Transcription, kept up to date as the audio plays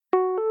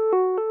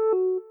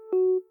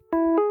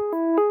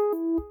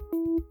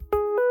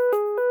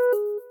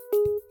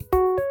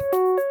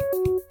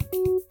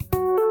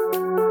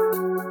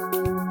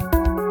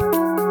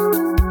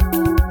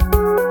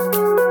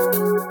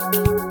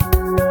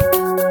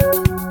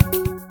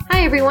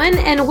everyone,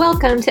 and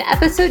welcome to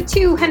episode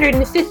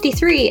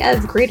 253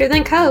 of Greater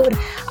Than Code.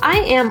 I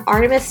am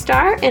Artemis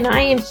Starr, and I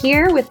am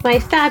here with my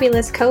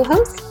fabulous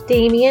co-host,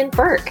 Damian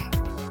Burke.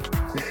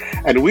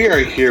 And we are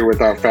here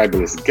with our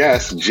fabulous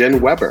guest,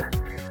 Jen Weber.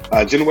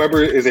 Jen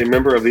Weber is a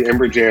member of the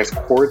Ember.js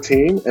core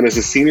team and is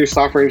a senior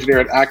software engineer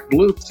at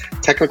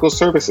ActBlue Technical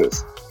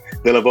Services.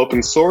 They love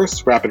open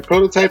source, rapid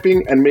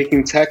prototyping, and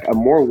making tech a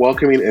more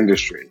welcoming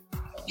industry.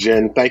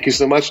 Jen, thank you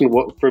so much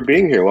for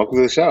being here. Welcome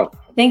to the show.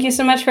 Thank you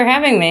so much for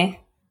having me.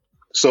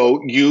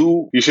 So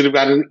you should have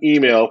gotten an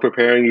email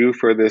preparing you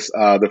for this,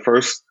 the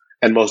first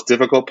and most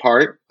difficult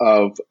part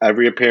of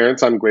every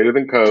appearance on Greater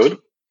Than Code.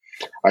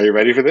 Are you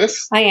ready for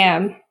this? I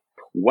am.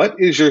 What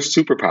is your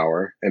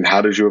superpower and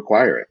how did you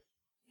acquire it?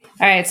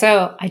 All right.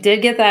 So I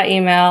did get that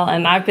email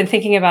and I've been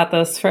thinking about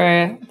this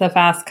for the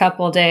past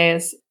couple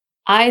days.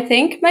 I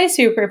think my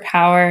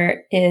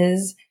superpower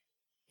is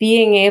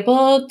being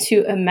able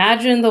to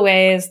imagine the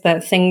ways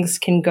that things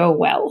can go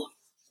well.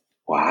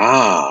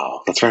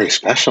 Wow, that's very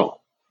special.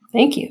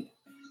 Thank you.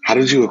 How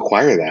did you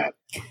acquire that?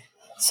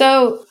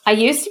 So I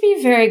used to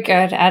be very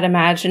good at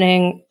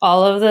imagining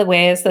all of the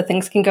ways that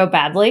things can go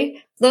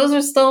badly. Those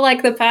are still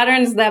like the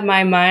patterns that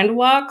my mind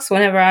walks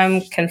whenever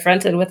I'm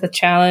confronted with a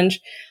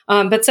challenge.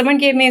 But someone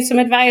gave me some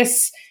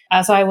advice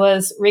as I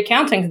was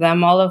recounting to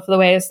them all of the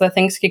ways that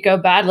things could go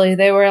badly.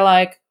 They were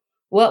like,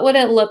 what would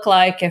it look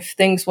like if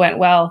things went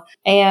well?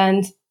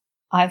 And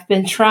I've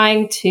been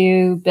trying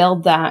to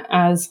build that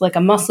as like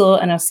a muscle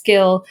and a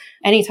skill.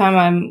 Anytime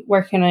I'm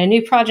working on a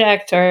new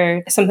project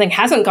or something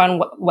hasn't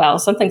gone well,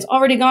 something's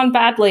already gone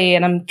badly,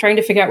 and I'm trying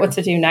to figure out what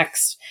to do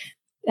next.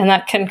 And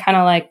that can kind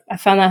of I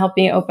found that helped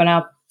me open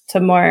up to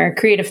more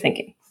creative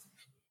thinking.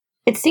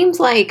 It seems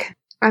like,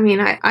 I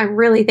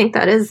really think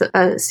that is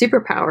a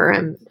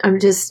superpower. I'm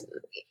just,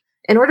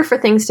 in order for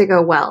things to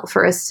go well,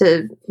 for us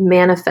to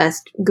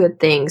manifest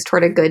good things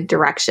toward a good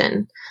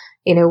direction,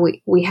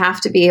 we have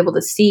to be able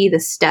to see the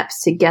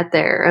steps to get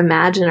there,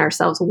 imagine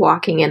ourselves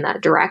walking in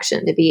that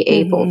direction to be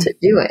able to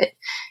do it.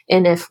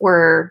 And if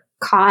we're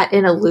caught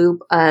in a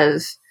loop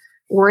of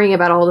worrying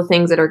about all the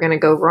things that are going to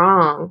go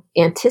wrong,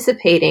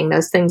 anticipating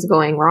those things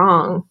going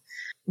wrong,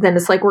 then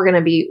it's like we're going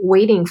to be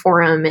waiting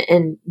for them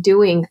and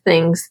doing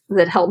things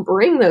that help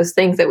bring those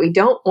things that we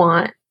don't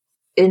want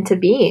into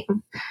being.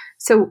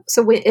 So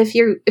if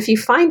you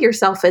find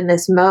yourself in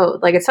this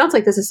mode, it sounds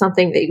like this is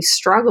something that you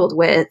struggled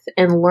with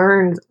and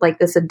learned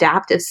this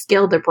adaptive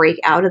skill to break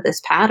out of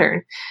this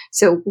pattern.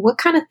 So what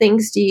kind of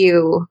things do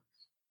you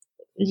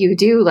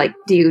do?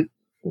 Do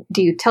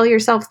you tell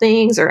yourself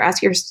things or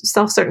ask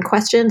yourself certain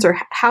questions, or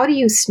how do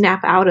you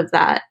snap out of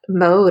that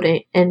mode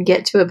and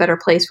get to a better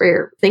place where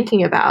you're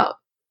thinking about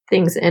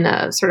things in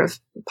a sort of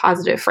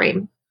positive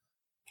frame?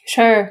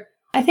 Sure.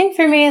 I think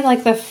for me,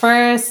 the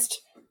first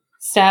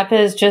step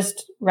is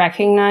just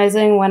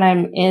recognizing when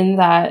I'm in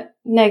that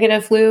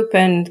negative loop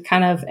and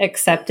kind of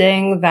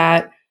accepting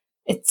that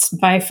it's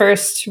my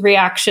first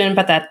reaction,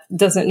 but that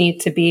doesn't need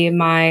to be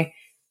my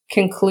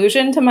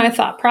conclusion to my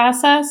thought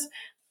process.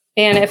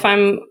 And if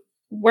I'm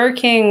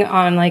working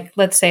on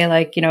let's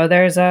say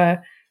there's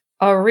a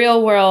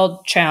real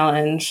world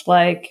challenge,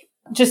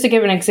 just to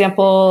give an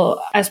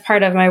example, as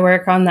part of my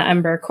work on the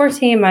Ember core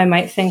team, I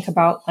might think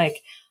about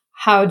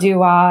how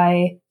do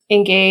I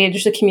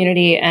engage the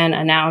community and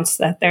announce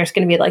that there's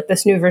going to be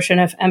this new version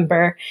of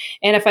Ember.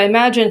 And if I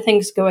imagine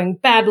things going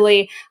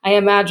badly, I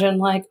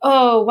imagine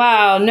oh,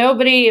 wow,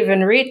 nobody even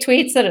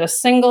retweets it a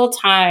single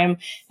time.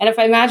 And if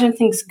I imagine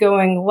things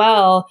going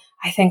well,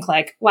 I think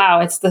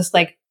wow, it's this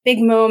big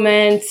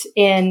moment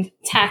in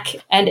tech.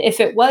 And if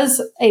it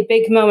was a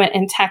big moment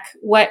in tech,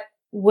 what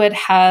would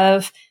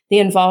have the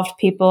involved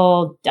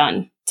people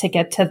done to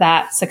get to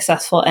that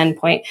successful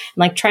endpoint?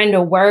 And trying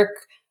to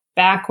work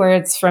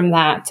backwards from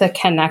that to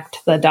connect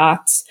the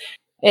dots.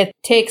 It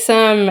takes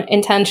some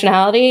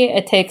intentionality.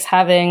 It takes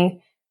having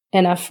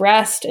enough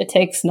rest. It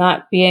takes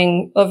not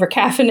being over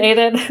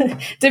caffeinated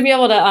to be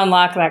able to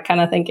unlock that kind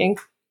of thinking.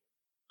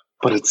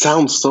 But it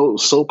sounds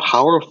so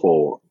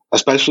powerful,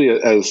 especially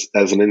as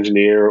an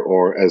engineer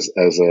or as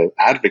an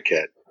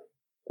advocate.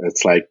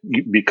 It's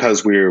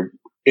because we're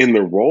in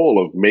the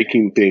role of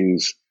making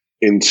things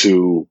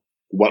into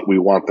what we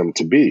want them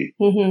to be.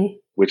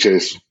 Which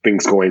is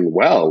things going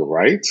well,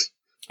 right?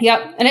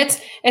 Yep. And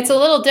it's a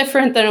little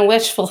different than a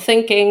wishful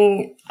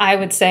thinking, I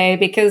would say,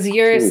 because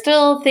you're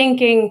still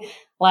thinking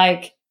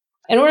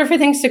in order for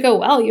things to go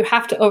well, you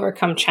have to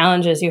overcome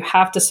challenges. You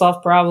have to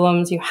solve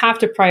problems. You have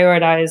to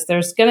prioritize.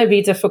 There's going to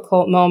be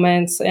difficult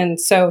moments. And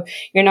so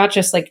you're not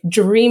just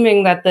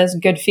dreaming that this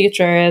good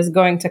future is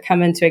going to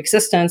come into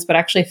existence, but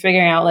actually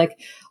figuring out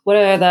what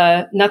are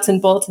the nuts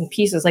and bolts and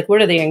pieces?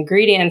 What are the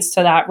ingredients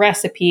to that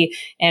recipe?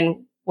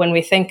 And when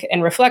we think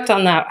and reflect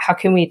on that, how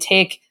can we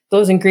take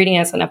those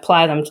ingredients and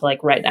apply them to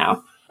right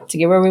now to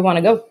get where we want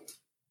to go?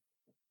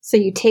 So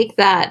you take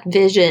that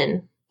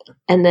vision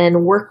and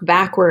then work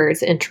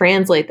backwards and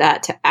translate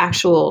that to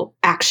actual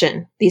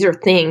action. These are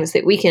things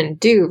that we can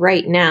do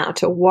right now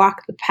to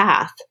walk the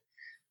path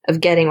of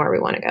getting where we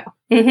want to go.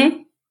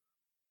 And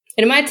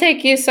it might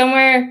take you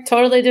somewhere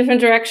totally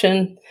different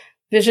direction,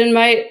 vision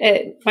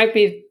might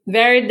be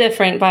very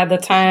different by the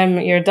time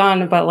you're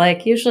done, but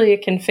like usually you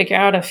can figure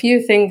out a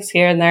few things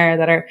here and there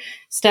that are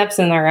steps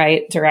in the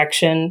right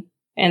direction.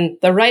 And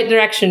the right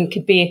direction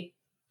could be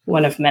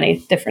one of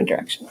many different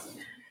directions.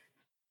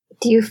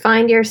 Do you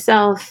find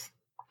yourself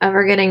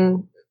ever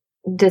getting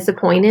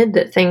disappointed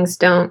that things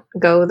don't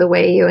go the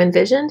way you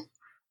envisioned?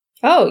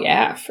 Oh,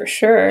 yeah, for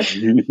sure.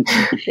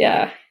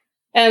 Yeah.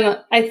 And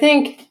I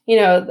think,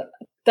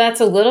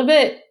 that's a little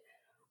bit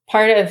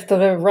part of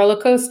the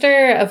roller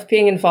coaster of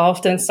being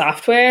involved in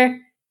software.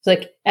 It's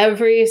like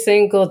every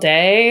single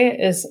day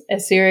is a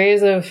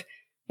series of,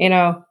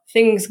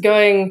 things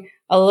going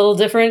a little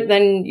different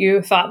than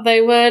you thought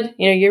they would.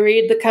 You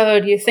read the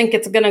code, you think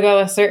it's going to go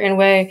a certain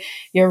way,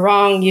 you're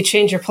wrong, you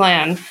change your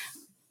plan.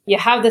 You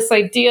have this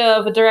idea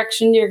of a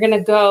direction you're going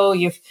to go.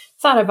 You've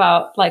thought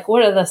about like,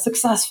 what are the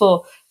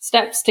successful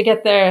steps to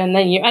get there? And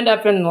then you end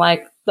up in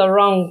like the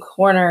wrong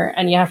corner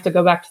and you have to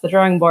go back to the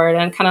drawing board,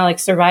 and kind of like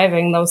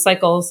surviving those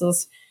cycles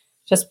is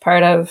just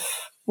part of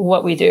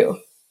what we do.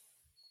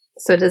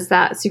 So does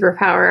that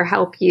superpower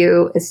help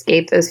you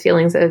escape those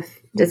feelings of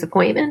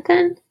disappointment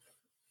then?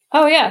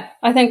 Oh yeah,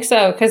 I think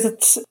so. 'Cause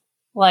it's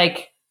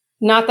like,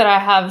 not that I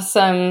have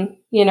some,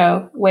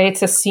 way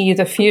to see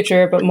the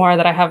future, but more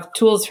that I have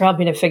tools to help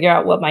me to figure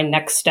out what my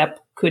next step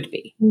could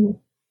be. Mm-hmm.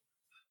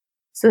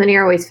 So then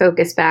you're always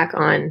focused back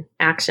on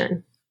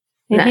action.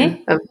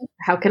 Then of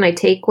how can I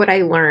take what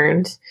I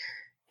learned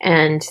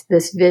and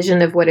this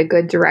vision of what a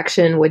good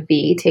direction would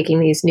be, taking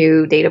these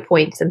new data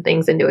points and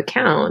things into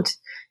account,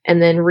 and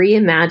then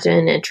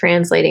reimagine and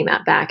translating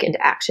that back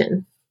into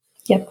action.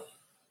 Yep.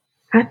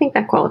 I think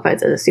that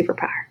qualifies as a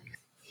superpower.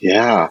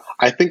 Yeah,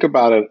 I think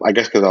about it, I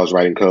guess because I was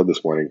writing code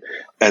this morning.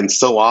 And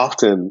so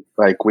often,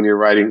 like when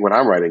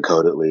I'm writing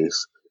code at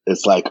least,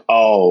 it's like,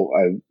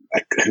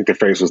 I think the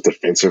phrase was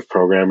defensive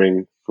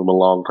programming from a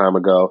long time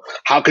ago.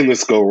 How can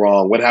this go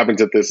wrong? What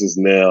happens if this is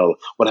nil?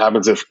 What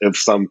happens if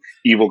some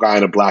evil guy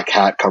in a black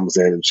hat comes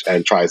in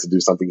and tries to do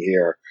something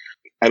here?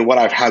 And what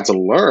I've had to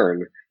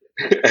learn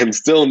and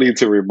still need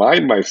to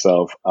remind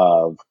myself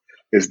of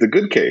is the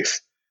good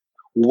case.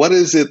 What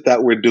is it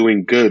that we're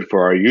doing good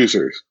for our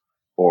users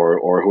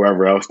or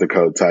whoever else the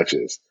code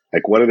touches?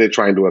 Like, what are they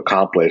trying to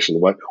accomplish, and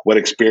what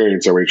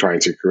experience are we trying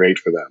to create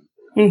for them?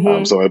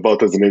 Mm-hmm. So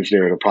both as an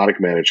engineer and a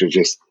product manager,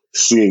 just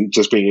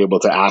being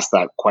able to ask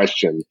that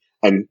question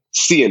and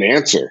see an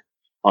answer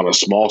on a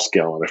small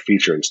scale, on a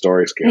feature and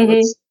story scale,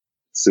 that's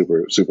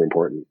super, super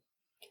important.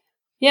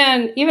 Yeah.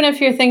 And even if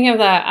you're thinking of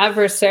that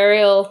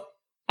adversarial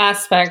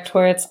aspect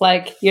where it's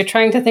like you're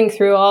trying to think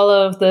through all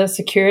of the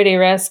security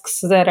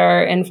risks that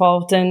are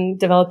involved in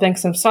developing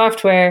some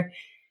software,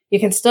 you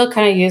can still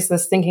kind of use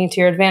this thinking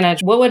to your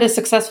advantage. What would a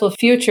successful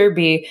future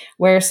be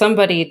where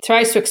somebody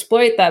tries to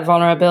exploit that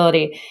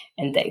vulnerability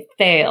and they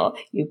fail?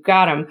 You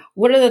got them.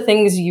 What are the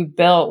things you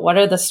built? What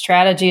are the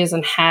strategies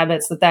and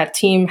habits that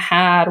team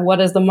had?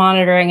 What is the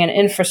monitoring and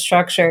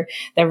infrastructure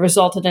that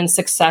resulted in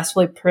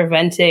successfully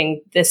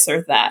preventing this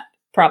or that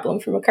problem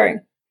from occurring?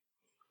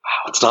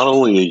 Wow, it's not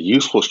only a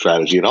useful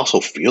strategy, it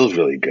also feels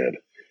really good.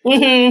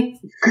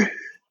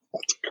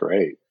 That's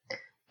great.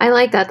 I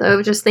like that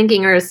though, just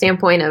thinking or a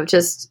standpoint of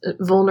just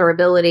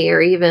vulnerability, or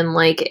even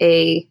like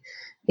a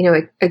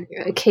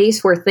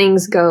case where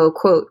things go,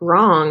 quote,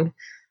 wrong,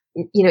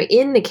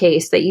 in the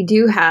case that you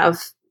do have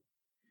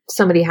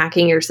somebody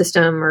hacking your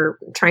system or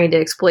trying to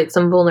exploit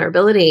some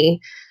vulnerability,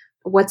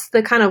 what's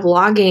the kind of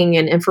logging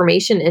and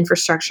information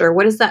infrastructure?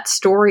 What does that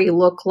story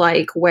look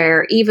like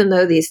where even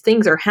though these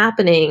things are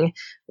happening,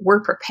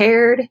 we're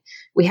prepared,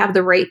 we have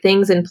the right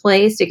things in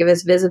place to give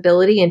us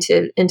visibility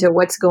into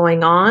what's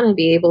going on and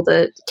be able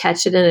to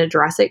catch it and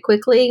address it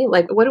quickly?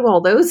 Like, what do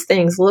all those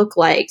things look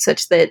like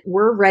such that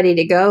we're ready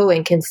to go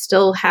and can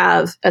still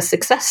have a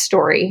success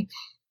story,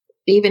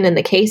 even in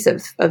the case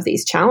of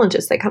these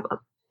challenges that come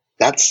up?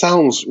 That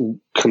sounds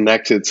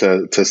connected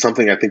to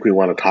something I think we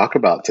want to talk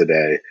about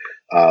today,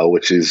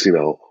 which is,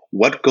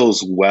 what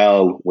goes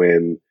well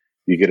when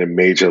you get a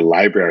major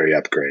library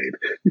upgrade?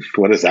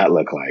 What does that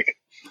look like?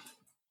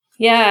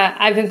 Yeah,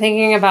 I've been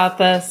thinking about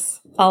this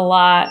a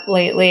lot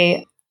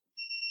lately,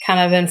 kind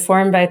of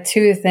informed by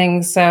two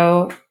things.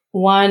 So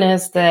one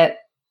is that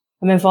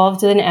I'm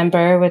involved in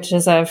Ember, which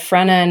is a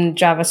front-end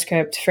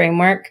JavaScript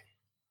framework,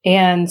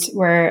 and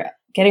we're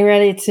getting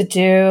ready to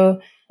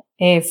do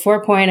a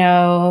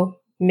 4.0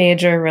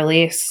 major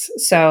release.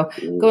 So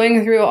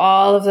going through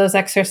all of those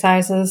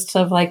exercises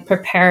to like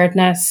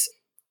preparedness,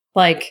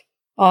 like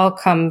all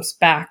comes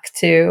back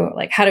to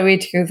like, how do we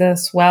do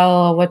this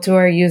well? What do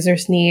our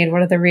users need?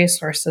 What are the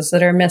resources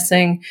that are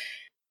missing?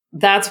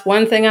 That's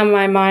one thing on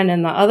my mind.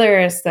 And the other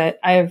is that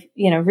I've,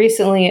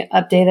 recently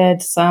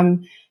updated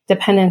some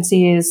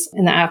dependencies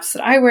in the apps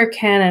that I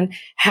work in and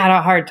had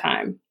a hard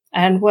time.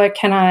 And what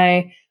can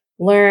I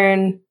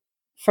learn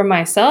for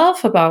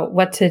myself about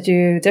what to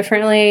do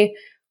differently?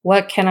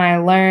 What can I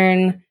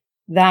learn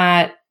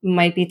that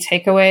might be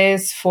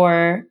takeaways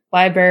for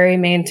library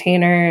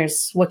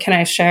maintainers? What can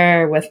I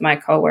share with my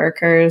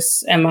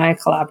coworkers and my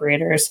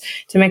collaborators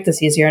to make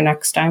this easier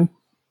next time?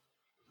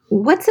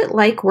 What's it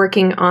like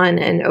working on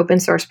an open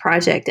source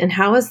project, and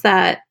how does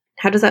that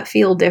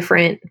feel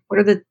different? What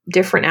are the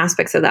different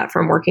aspects of that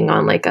from working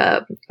on like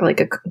a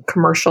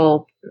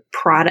commercial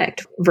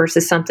product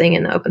versus something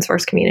in the open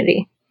source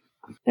community?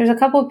 There's a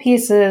couple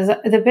pieces.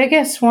 The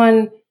biggest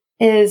one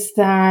is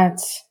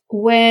that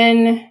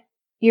when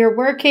you're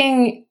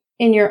working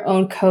in your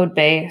own code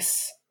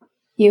base,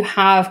 you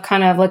have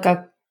kind of like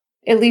at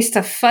least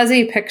a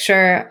fuzzy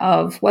picture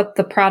of what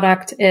the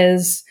product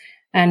is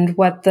and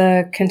what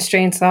the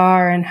constraints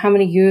are and how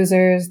many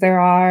users there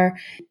are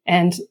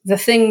and the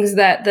things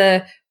that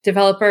the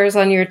developers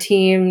on your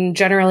team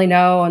generally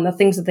know and the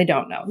things that they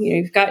don't know.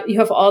 You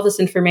have all this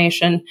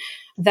information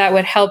that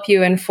would help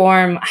you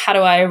inform, how do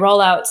I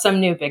roll out some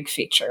new big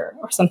feature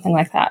or something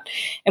like that.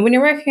 And when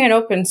you're working in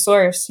open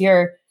source,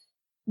 your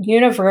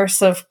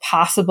universe of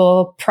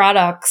possible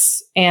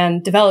products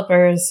and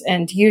developers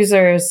and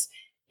users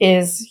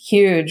is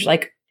huge.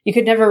 Like, you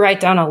could never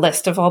write down a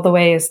list of all the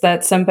ways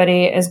that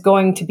somebody is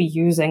going to be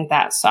using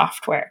that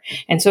software.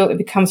 And so it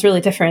becomes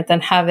really different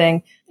than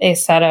having a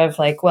set of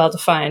like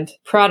well-defined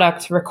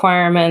product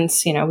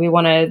requirements. You know, we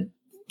want to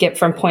get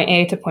from point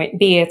A to point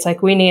B. It's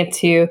like we need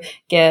to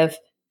give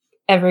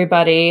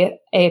everybody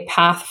a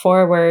path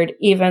forward,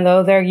 even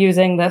though they're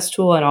using this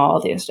tool in all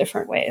these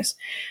different ways.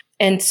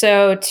 And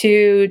so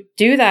to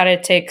do that,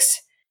 it takes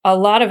a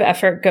lot of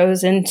effort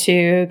goes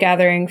into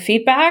gathering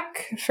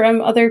feedback from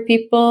other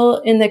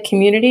people in the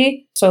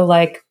community. So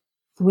like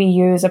we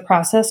use a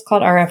process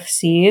called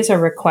RFCs, or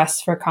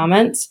requests for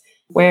comments,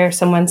 where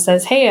someone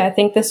says, hey, I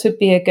think this would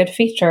be a good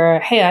feature. Or,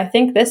 hey, I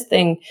think this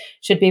thing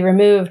should be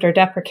removed or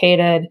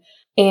deprecated.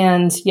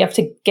 And you have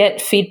to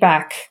get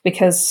feedback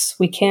because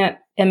we can't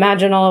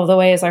imagine all of the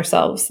ways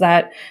ourselves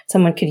that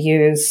someone could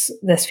use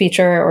this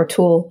feature or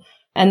tool.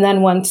 And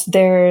then once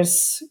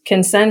there's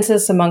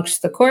consensus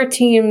amongst the core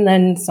team,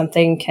 then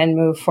something can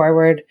move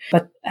forward.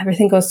 But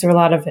everything goes through a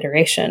lot of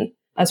iteration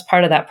as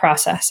part of that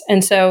process.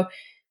 And so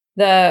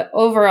the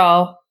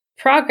overall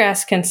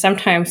progress can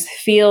sometimes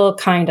feel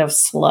kind of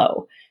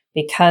slow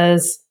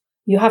because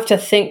you have to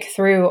think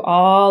through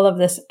all of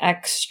this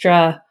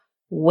extra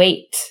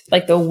weight,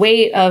 like the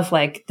weight of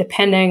like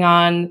depending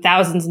on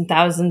thousands and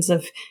thousands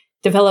of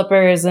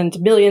developers and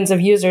millions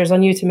of users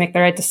on you to make the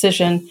right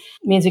decision.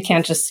 It means you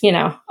can't just,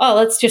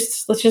 let's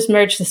just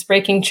merge this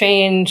breaking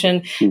change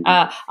and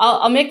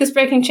I'll make this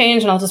breaking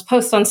change and I'll just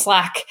post on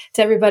Slack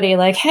to everybody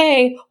like,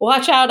 hey,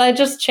 watch out, I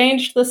just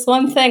changed this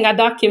one thing. I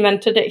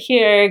documented it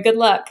here. Good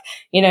luck.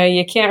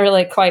 You can't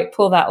really quite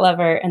pull that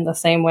lever in the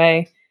same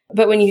way.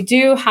 But when you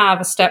do have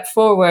a step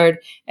forward,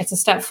 it's a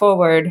step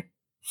forward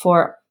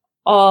for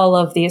all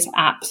of these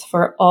apps,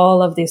 for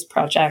all of these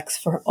projects,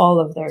 for all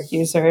of their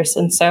users.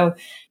 And so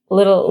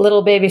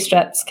little baby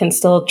steps can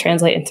still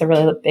translate into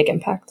really big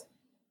impact.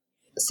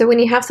 So when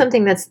you have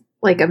something that's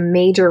like a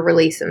major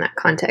release in that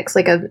context,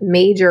 like a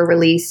major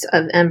release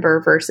of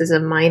Ember versus a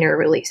minor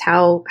release,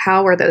 how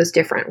are those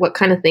different? What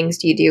kind of things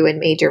do you do in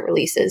major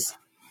releases?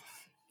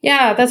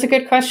 Yeah, that's a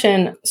good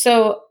question.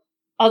 So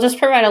I'll just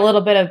provide a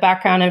little bit of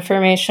background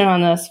information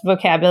on this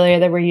vocabulary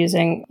that we're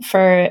using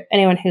for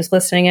anyone who's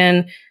listening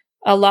in.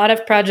 A lot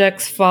of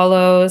projects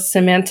follow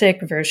semantic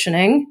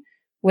versioning,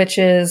 which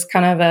is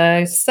kind of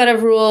a set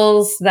of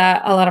rules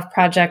that a lot of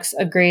projects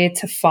agree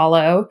to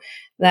follow.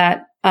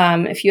 That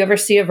if you ever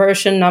see a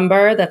version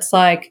number that's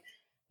like,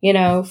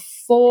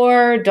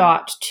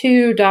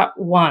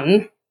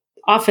 4.2.1,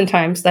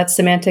 oftentimes that's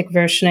semantic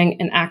versioning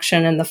in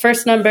action. And the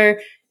first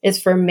number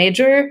is for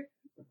major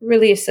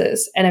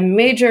releases. And a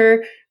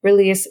major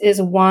release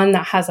is one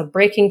that has a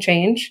breaking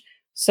change.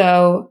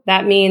 So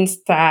that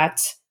means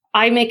that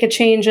I make a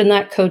change in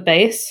that code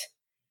base.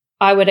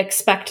 I would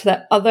expect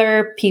that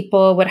other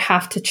people would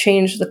have to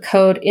change the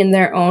code in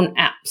their own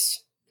apps.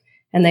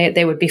 And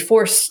they would be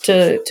forced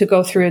to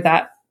go through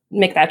that,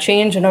 make that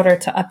change in order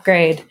to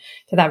upgrade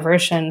to that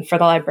version for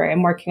the library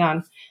I'm working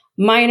on.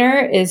 Minor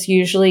is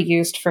usually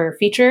used for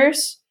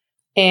features,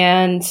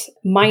 and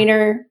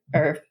minor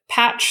or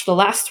patch, the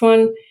last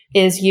one,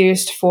 is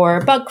used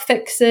for bug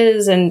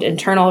fixes and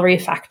internal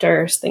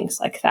refactors, things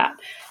like that.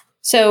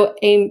 So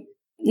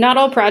not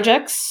all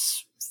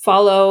projects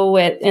follow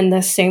it in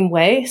the same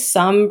way.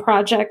 Some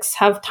projects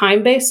have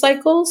time-based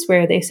cycles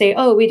where they say,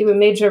 oh, we do a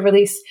major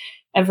release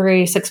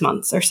every 6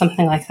 months or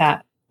something like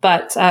that.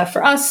 But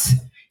for us,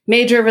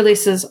 major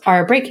releases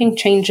are breaking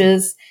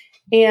changes.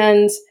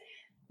 And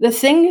the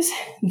things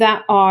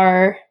that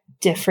are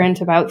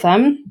different about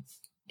them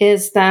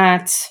is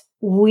that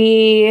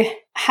we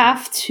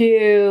have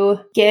to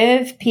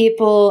give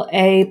people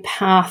a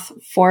path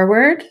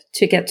forward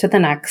to get to the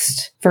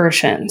next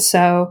version.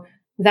 So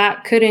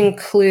that could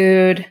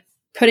include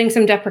putting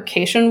some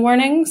deprecation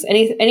warnings.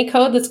 Any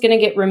code that's going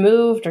to get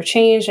removed or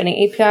changed,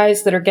 any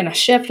APIs that are going to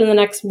shift in the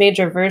next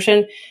major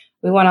version,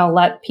 we want to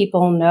let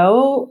people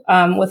know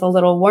with a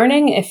little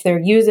warning if they're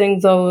using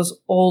those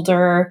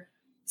older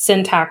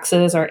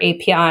syntaxes or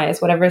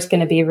APIs, whatever is going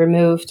to be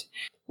removed.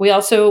 We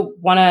also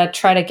want to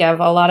try to give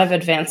a lot of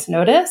advance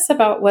notice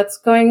about what's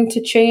going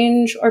to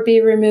change or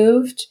be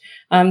removed.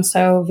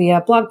 So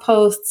via blog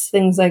posts,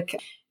 things like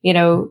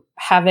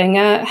having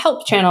a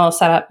help channel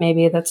set up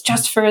maybe that's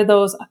just for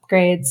those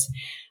upgrades.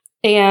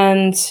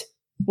 And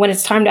when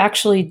it's time to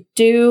actually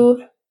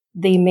do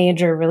the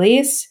major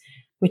release,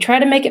 we try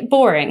to make it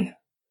boring.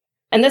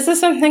 And this is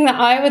something that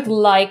I would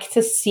like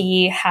to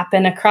see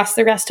happen across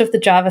the rest of the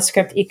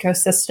JavaScript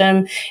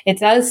ecosystem. It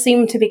does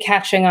seem to be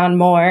catching on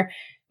more,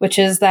 which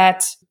is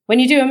that when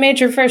you do a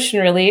major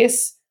version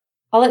release,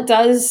 all it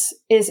does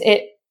is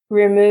it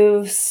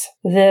removes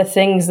the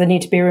things that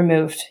need to be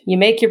removed. You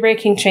make your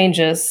breaking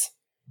changes,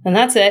 and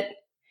that's it.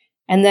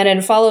 And then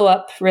in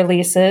follow-up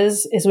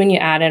releases is when you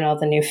add in all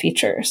the new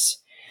features.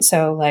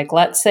 So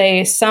let's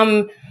say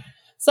some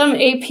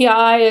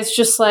API is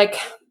just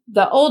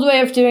the old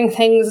way of doing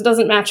things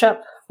doesn't match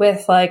up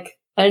with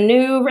a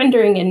new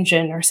rendering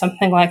engine or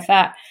something like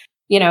that.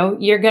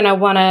 You're going to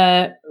want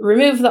to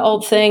remove the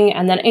old thing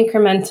and then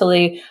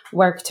incrementally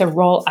work to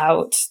roll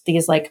out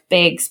these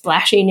big,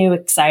 splashy, new,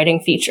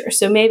 exciting features.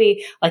 So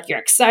maybe your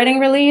exciting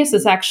release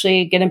is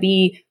actually going to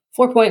be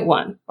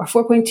 4.1 or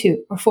 4.2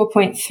 or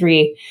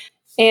 4.3.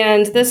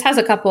 And this has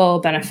a couple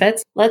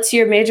benefits. Lets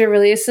your major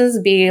releases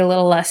be a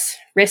little less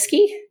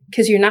risky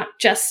because you're not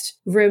just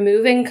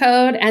removing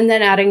code and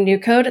then adding new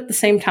code at the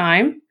same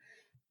time.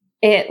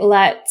 It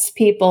lets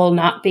people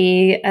not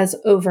be as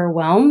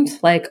overwhelmed.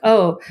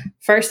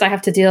 First I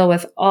have to deal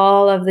with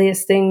all of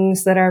these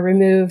things that are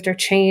removed or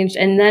changed.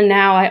 And then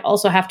now I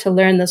also have to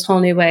learn this whole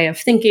new way of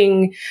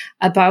thinking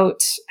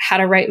about how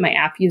to write my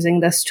app using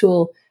this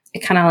tool.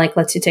 It kind of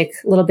lets you take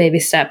little baby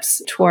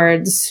steps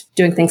towards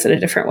doing things in a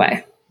different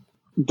way.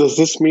 Does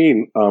this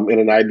mean in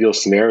an ideal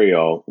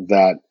scenario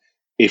that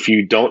if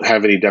you don't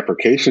have any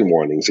deprecation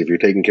warnings, if you're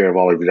taking care of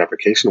all of your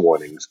deprecation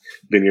warnings,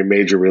 then your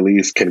major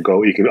release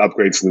you can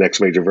upgrade to the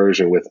next major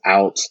version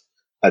without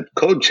a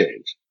code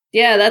change?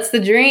 Yeah, that's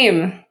the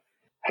dream.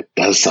 That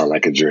does sound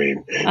like a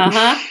dream.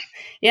 Uh-huh.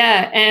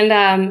 Yeah,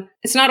 and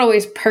it's not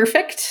always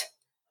perfect,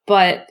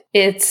 but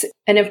it's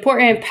an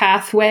important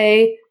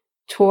pathway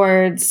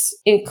towards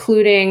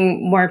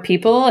including more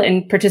people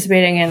and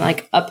participating in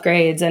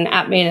upgrades and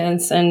app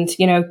maintenance and,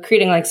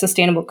 creating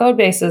sustainable code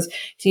bases.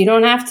 So you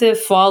don't have to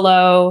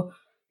follow,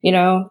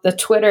 the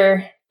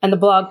Twitter and the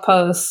blog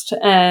post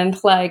and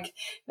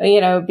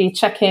be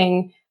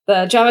checking the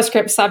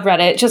JavaScript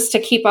subreddit just to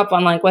keep up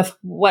on with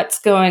what's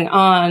going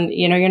on.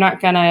 You're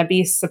not going to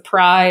be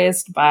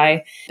surprised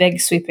by big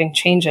sweeping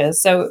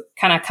changes. So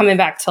kind of coming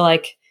back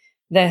to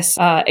this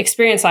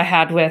experience I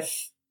had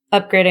with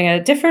upgrading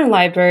a different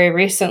library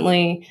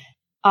recently,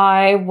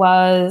 I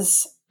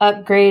was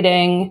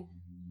upgrading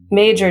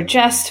major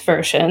Jest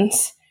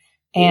versions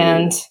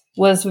and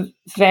was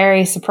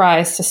very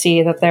surprised to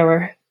see that there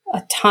were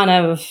a ton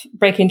of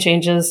breaking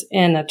changes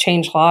in a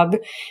change log.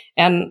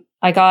 And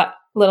I got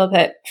a little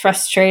bit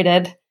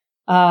frustrated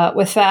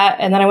with that.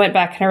 And then I went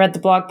back and I read the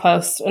blog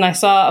post, and I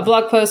saw a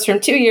blog post from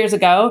 2 years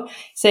ago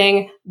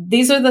saying,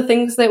 these are the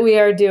things that we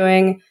are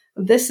doing.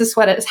 This is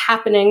what is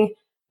happening.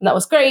 And that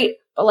was great.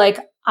 But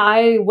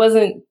I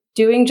wasn't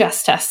doing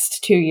Jest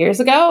test 2 years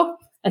ago.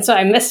 And so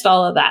I missed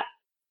all of that.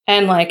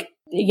 And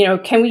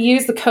can we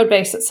use the code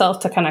base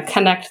itself to kind of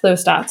connect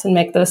those dots and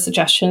make those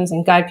suggestions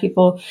and guide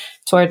people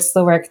towards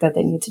the work that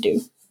they need to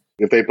do?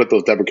 If they put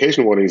those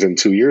deprecation warnings in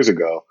 2 years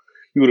ago,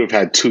 you would have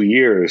had 2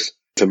 years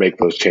to make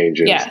those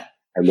changes. Yeah.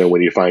 And then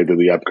when you finally do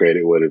the upgrade,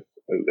 it would have,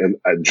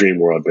 a dream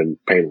world, been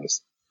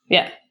painless.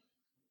 Yeah.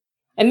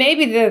 And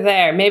maybe they're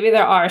there. Maybe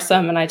there are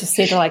some, and I just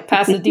need to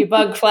pass a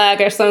debug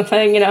flag or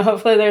something.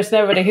 Hopefully there's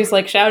nobody who's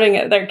shouting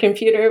at their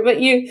computer. But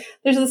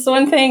there's this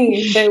one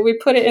thing that we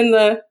put it in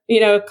the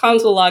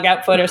console log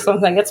output or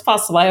something. It's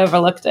possible I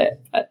overlooked it.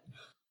 But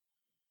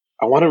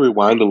I want to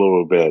rewind a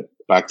little bit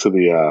back to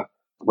the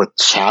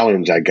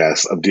challenge, I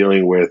guess, of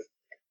dealing with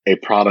a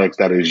product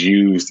that is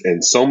used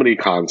in so many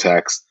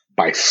contexts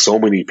by so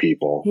many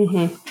people,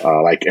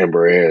 like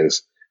Ember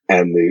is,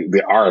 and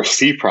the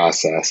RFC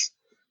process.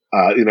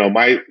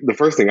 The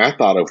first thing I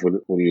thought of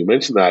when you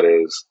mentioned that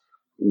is,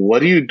 what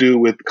do you do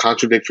with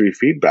contradictory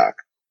feedback?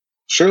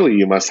 Surely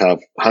you must have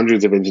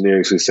hundreds of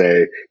engineers who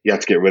say you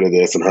have to get rid of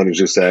this, and hundreds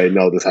who say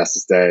no, this has to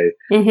stay.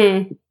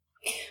 Mm-hmm.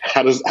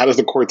 How does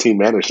the core team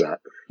manage that?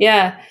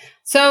 Yeah,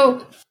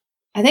 so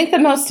I think the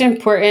most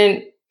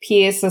important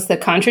piece is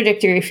that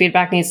contradictory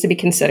feedback needs to be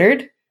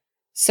considered.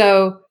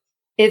 So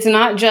it's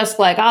not just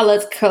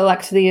let's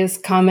collect these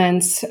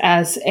comments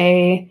as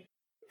a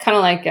kind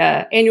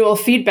of annual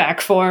feedback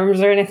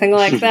forms or anything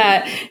like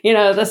that.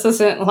 This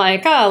isn't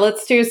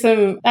let's do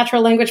some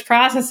natural language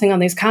processing on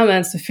these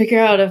comments to figure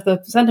out if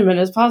the sentiment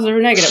is positive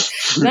or negative.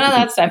 None of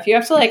that stuff. You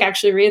have to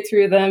actually read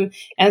through them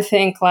and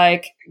think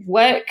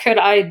what could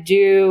I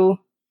do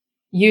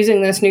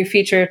using this new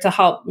feature to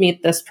help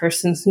meet this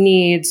person's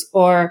needs,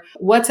 or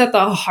what's at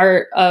the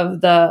heart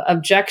of the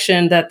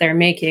objection that they're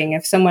making.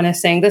 If someone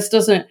is saying this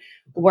doesn't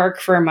work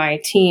for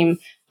my team,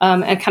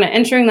 and kind of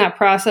entering that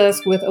process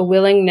with a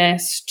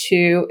willingness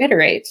to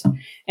iterate.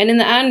 And in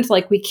the end,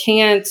 we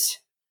can't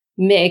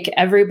make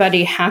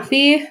everybody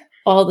happy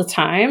all the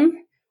time,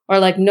 or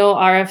no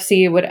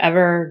RFC would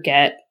ever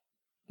get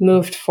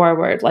moved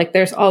forward. Like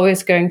there's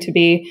always going to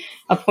be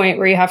a point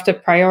where you have to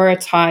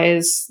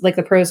prioritize like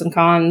the pros and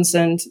cons,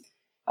 and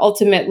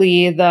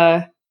ultimately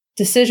the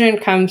decision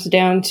comes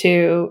down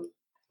to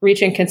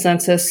reaching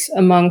consensus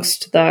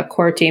amongst the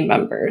core team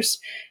members.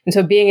 And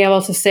so being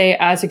able to say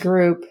as a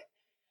group,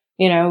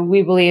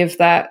 we believe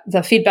that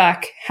the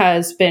feedback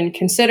has been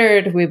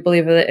considered. We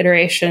believe that the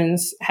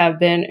iterations have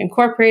been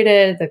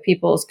incorporated, that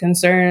people's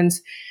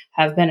concerns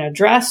have been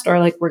addressed,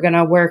 or like we're going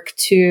to work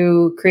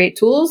to create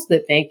tools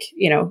that make,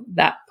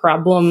 that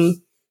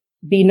problem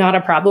be not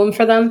a problem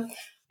for them,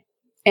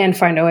 and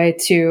find a way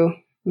to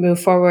move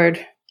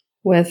forward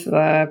with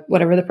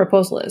whatever the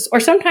proposal is.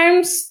 Or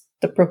sometimes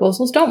the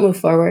proposals don't move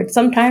forward.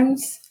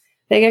 Sometimes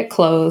they get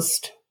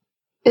closed.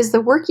 Is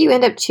the work you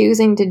end up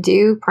choosing to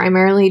do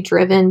primarily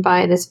driven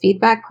by this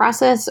feedback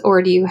process,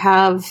 or do you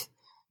have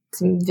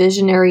some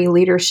visionary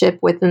leadership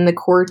within the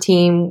core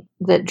team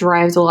that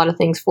drives a lot of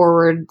things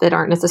forward that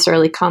aren't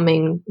necessarily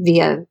coming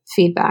via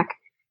feedback?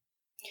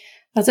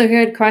 That's a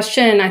good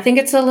question. I think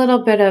it's a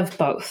little bit of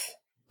both.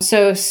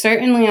 So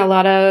certainly a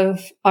lot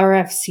of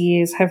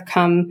RFCs have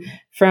come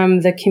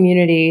from the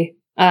community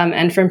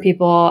and from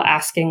people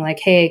asking like,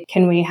 hey,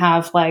 can we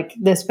have like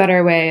this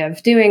better way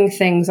of doing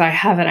things? I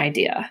have an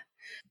idea.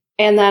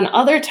 And then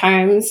other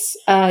times,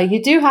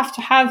 you do have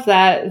to have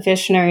that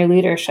visionary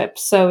leadership.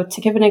 So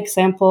to give an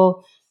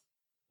example,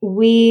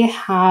 we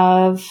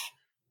have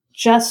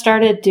just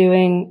started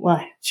doing, well,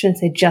 I shouldn't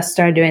say just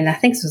started doing that. I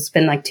think it's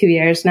been like 2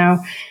 years now.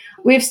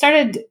 We've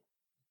started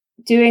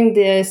doing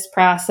this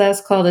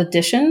process called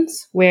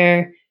additions,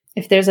 where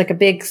if there's like a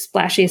big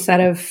splashy set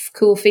of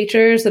cool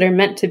features that are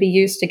meant to be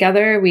used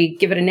together, we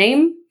give it a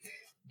name.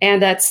 And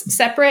that's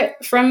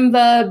separate from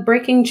the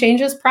breaking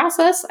changes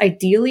process.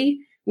 Ideally,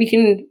 we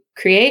can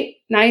create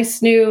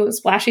nice new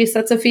splashy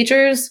sets of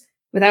features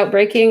without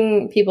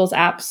breaking people's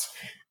apps.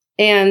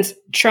 And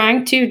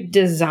trying to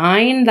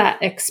design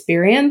that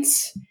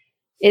experience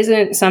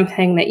isn't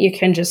something that you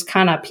can just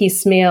kind of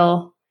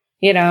piecemeal,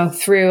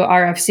 through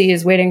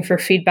RFCs waiting for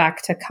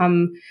feedback to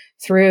come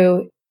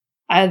through.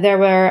 There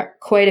were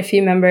quite a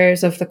few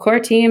members of the core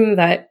team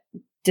that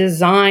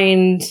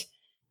designed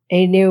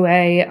a new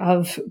way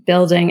of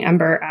building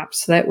Ember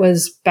apps that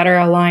was better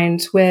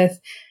aligned with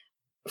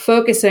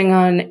focusing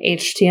on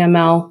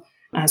HTML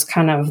as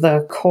kind of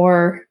the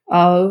core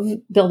of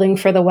building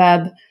for the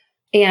web,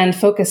 and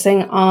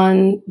focusing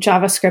on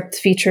JavaScript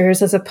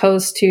features as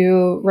opposed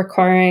to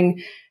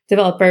requiring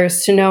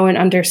developers to know and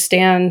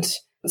understand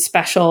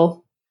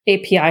special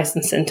APIs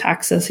and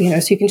syntaxes,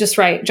 so you can just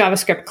write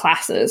JavaScript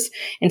classes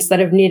instead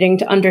of needing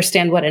to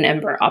understand what an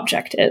Ember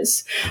object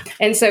is.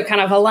 And so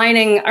kind of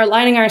aligning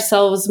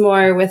ourselves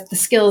more with the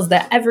skills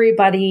that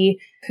everybody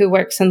who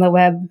works in the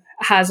web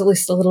has at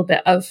least a little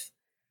bit of.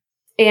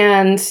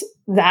 And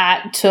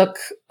that took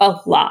a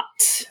lot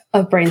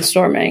of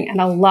brainstorming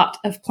and a lot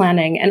of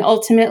planning. And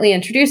ultimately,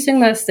 introducing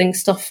those things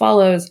still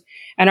follows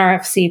an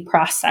RFC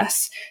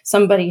process.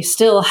 Somebody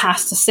still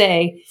has to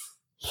say,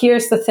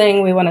 here's the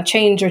thing we want to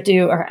change or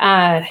do or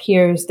add.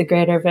 Here's the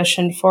greater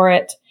vision for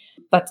it.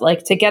 But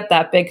like to get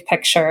that big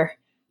picture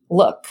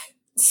look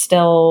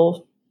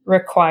still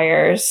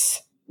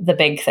requires the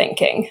big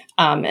thinking.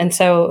 And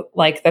so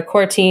like the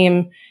core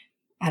team,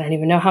 I don't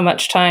even know how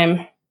much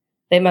time.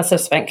 They must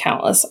have spent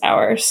countless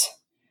hours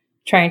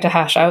trying to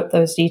hash out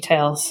those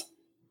details.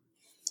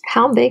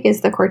 How big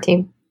is the core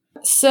team?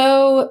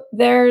 So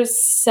there's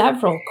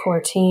several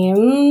core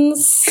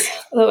teams.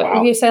 Wow.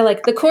 If you say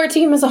like the core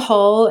team as a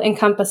whole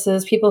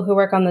encompasses people who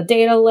work on the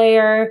data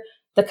layer,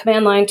 the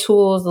command line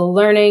tools, the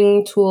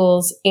learning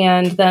tools,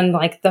 and then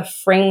like the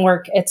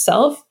framework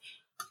itself.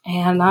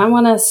 And I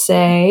want to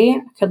say,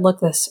 I could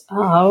look this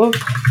up.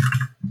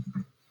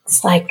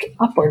 It's like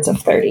upwards of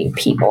 30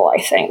 people,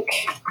 I think.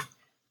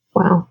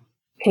 Wow.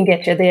 Can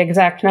get you the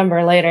exact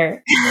number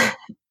later.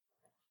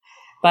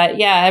 But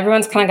yeah,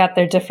 everyone's kind of got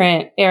their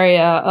different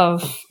area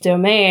of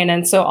domain.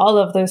 And so all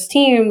of those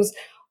teams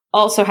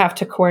also have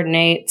to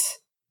coordinate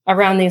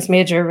around these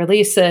major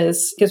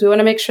releases because we want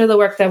to make sure the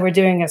work that we're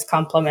doing is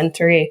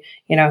complementary.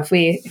 If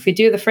we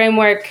do the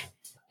framework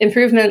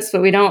improvements,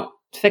 but we don't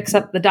fix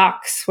up the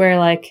docs, we're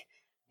like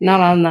not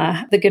on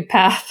the good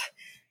path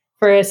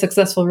for a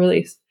successful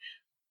release.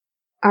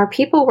 Are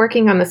people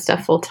working on this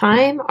stuff full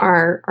time?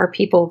 Are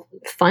people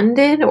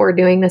funded or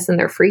doing this in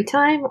their free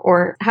time?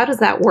 Or how does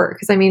that work?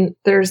 Because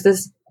there's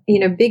this,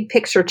 big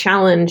picture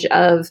challenge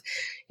of,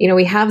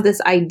 we have this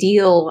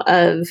ideal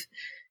of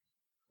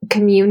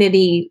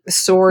community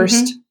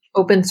sourced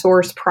open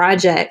source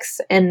projects,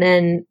 and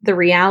then the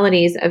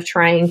realities of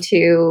trying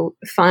to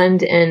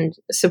fund and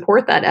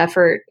support that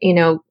effort,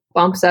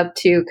 bumps up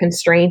to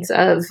constraints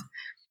of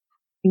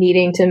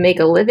needing to make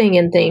a living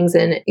in things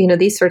and,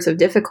 these sorts of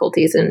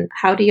difficulties. And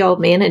how do y'all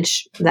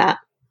manage that?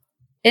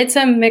 It's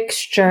a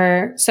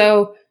mixture.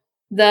 So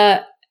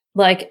the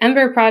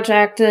Ember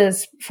project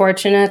is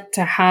fortunate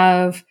to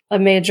have a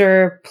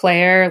major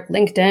player,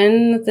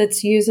 LinkedIn,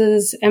 that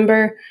uses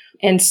Ember.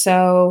 And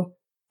so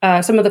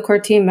some of the core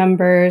team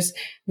members,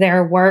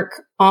 their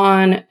work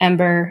on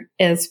Ember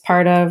is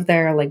part of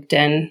their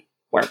LinkedIn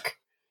work.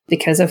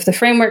 because if the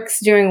framework's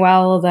doing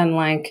well, then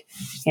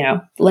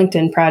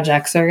LinkedIn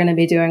projects are going to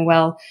be doing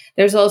well.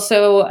 There's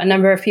also a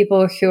number of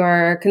people who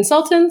are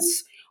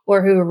consultants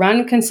or who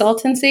run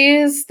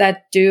consultancies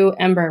that do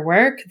Ember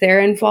work. They're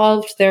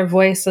involved. Their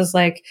voice is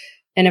like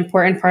an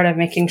important part of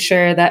making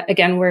sure that,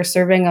 again, we're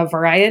serving a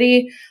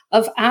variety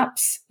of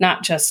apps,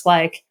 not just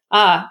like,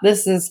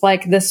 this is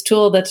like this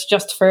tool that's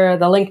just for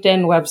the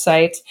LinkedIn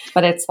website,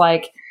 but it's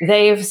like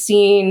they've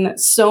seen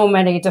so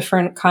many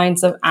different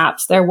kinds of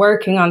apps. They're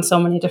working on so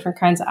many different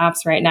kinds of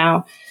apps right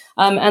now.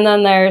 And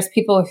then there's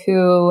people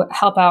who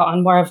help out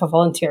on more of a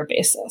volunteer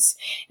basis.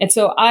 And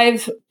so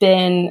I've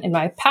been, in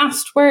my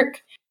past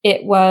work,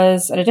 it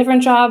was at a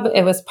different job.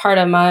 It was part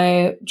of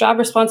my job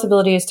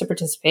responsibilities to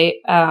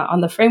participate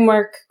on the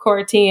framework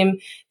core team.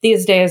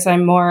 These days,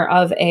 I'm more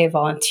of a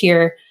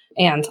volunteer,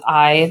 and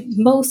I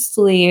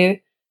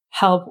mostly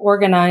help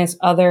organize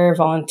other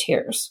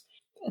volunteers,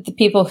 the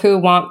people who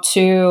want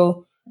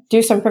to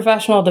do some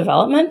professional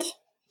development,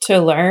 to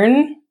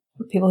learn,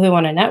 people who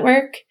want to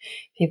network,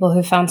 people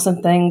who found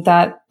something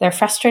that they're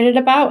frustrated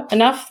about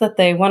enough that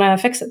they want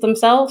to fix it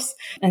themselves.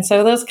 And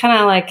so those kind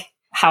of like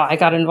how I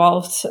got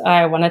involved.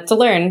 I wanted to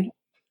learn.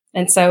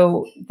 And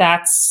so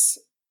that's,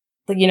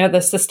 the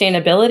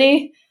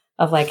sustainability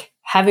of like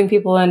having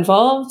people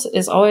involved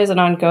is always an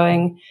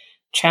ongoing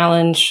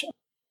challenge.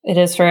 It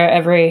is for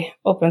every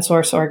open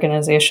source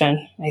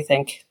organization, I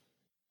think.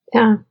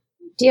 Yeah.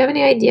 Do you have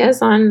any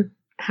ideas on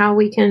how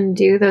we can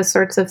do those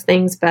sorts of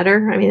things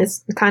better? I mean,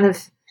 it's kind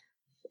of,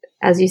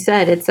 as you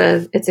said, it's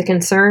a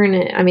concern.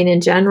 I mean, in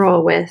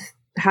general, with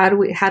how do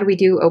we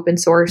do open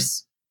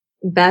source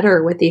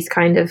better with these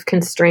kind of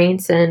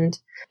constraints, and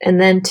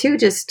then too,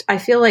 just I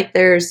feel like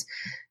there's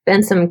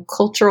been some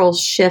cultural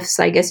shifts,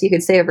 I guess you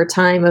could say, over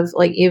time, of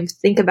like, you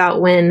think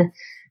about when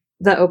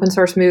the open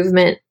source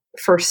movement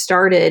first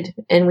started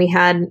and we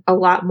had a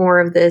lot more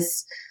of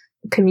this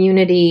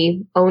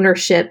community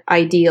ownership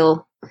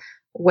ideal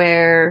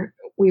where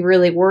we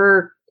really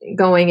were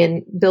going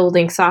and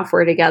building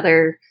software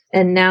together.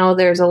 And now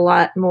there's a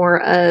lot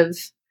more of,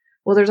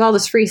 well, there's all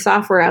this free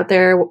software out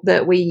there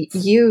that we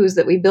use,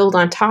 that we build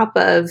on top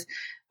of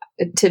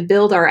to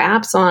build our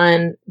apps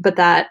on, but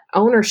that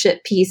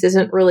ownership piece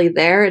isn't really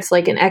there. It's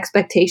like an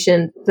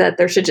expectation that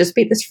there should just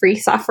be this free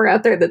software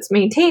out there that's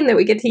maintained that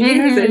we get to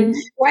use. And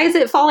why is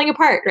it falling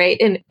apart, right?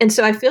 And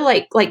so I feel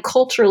like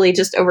culturally,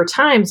 just over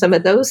time, some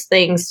of those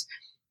things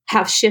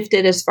have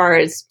shifted as far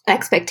as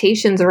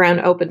expectations around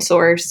open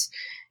source.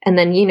 And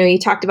then, you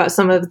talked about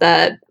some of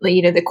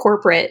the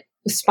corporate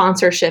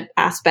sponsorship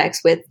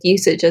aspects, with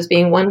usage as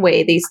being one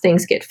way these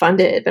things get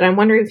funded. But I'm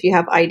wondering if you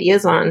have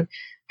ideas on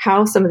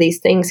how some of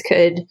these things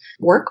could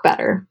work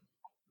better.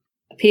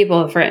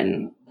 People have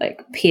written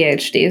like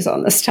PhDs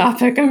on this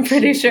topic, I'm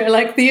pretty sure.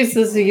 Like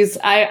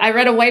I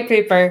read a white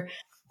paper,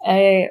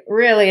 a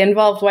really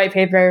involved white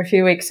paper a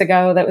few weeks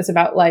ago that was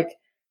about like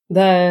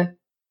the,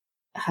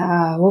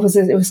 what was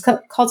it? It was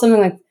called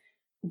something like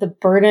the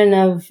burden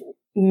of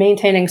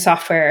maintaining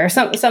software or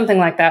something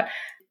like that.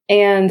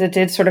 And it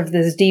did sort of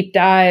this deep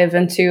dive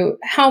into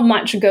how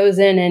much goes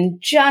in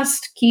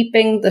just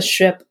keeping the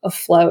ship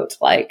afloat.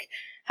 Like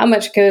how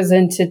much goes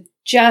into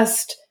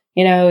just,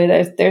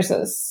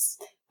 there's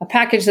a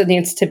package that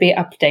needs to be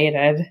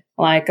updated,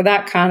 like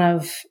that kind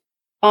of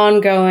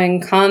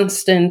ongoing,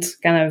 constant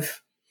kind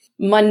of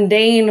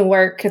mundane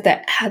work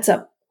that adds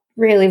up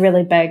really,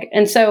 really big.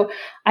 And so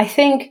I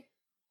think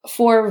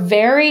for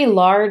very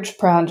large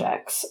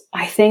projects,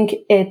 I think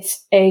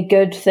it's a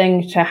good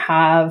thing to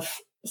have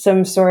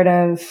some sort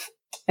of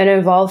an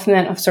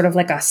involvement of sort of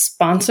like a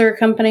sponsor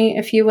company,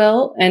 if you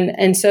will.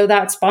 And so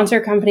that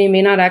sponsor company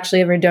may not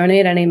actually ever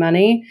donate any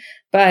money,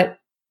 but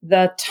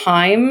the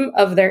time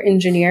of their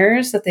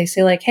engineers that they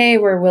say like, hey,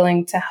 we're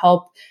willing to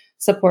help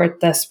support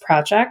this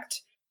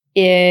project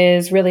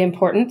is really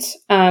important.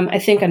 I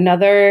think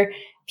another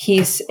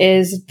piece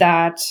is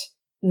that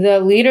the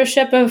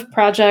leadership of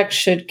projects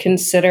should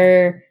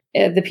consider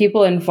the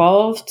people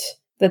involved,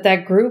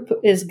 that group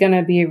is going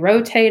to be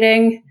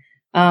rotating,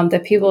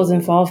 that people's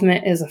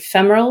involvement is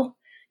ephemeral.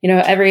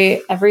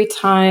 Every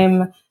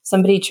time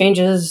somebody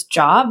changes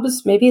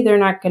jobs, maybe they're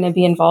not going to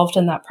be involved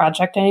in that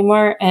project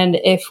anymore. And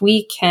if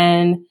we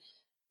can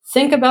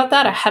think about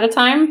that ahead of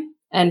time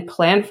and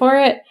plan for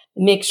it,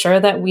 make sure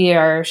that we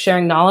are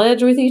sharing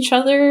knowledge with each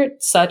other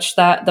such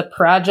that the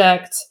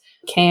project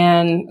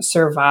can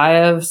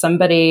survive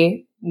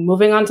somebody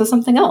moving on to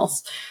something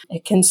else.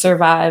 It can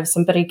survive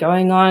somebody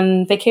going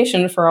on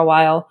vacation for a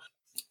while.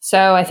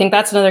 So I think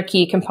that's another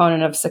key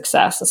component of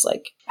success, is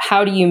like,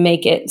 how do you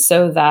make it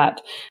so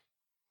that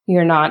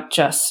you're not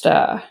just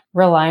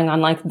relying on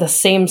like the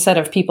same set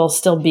of people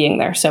still being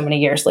there so many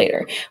years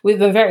later. We've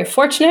been very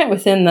fortunate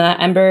within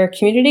the Ember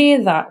community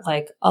that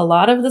like a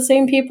lot of the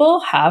same people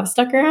have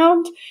stuck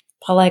around.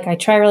 But like, I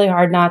try really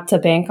hard not to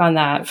bank on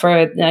that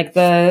for like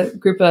the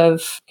group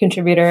of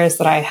contributors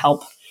that I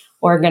help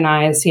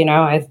organize.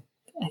 I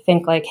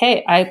think like,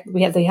 hey,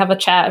 they have a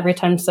chat every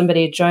time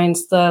somebody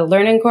joins the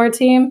Learning Core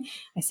team.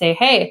 I say,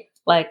 hey,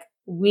 like,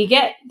 we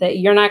get that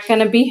you're not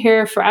going to be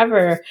here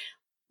forever.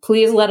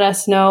 Please let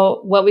us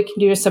know what we can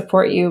do to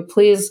support you.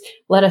 Please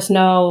let us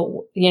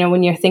know,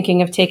 when you're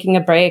thinking of taking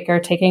a break or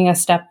taking a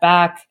step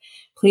back.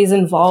 Please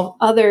involve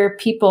other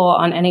people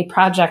on any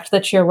project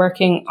that you're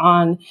working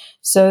on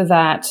so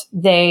that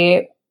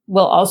they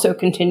will also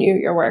continue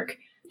your work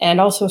and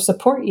also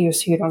support you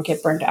so you don't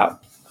get burned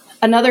out.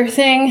 Another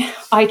thing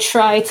I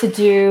try to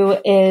do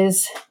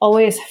is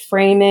always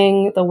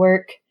framing the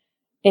work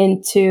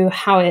into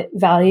how it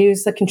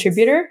values the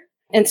contributor.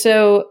 And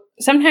so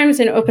sometimes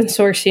in open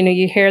source,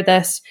 you hear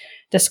this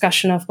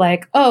discussion of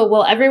like, oh,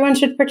 well, everyone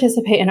should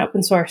participate in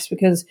open source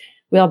because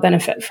we all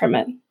benefit from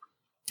it.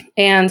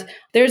 And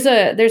there's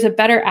a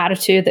better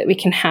attitude that we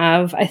can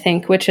have, I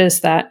think, which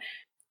is that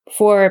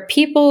for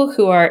people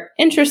who are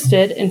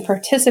interested in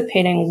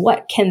participating,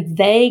 what can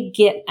they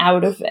get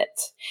out of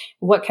it?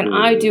 What can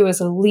I do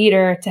as a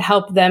leader to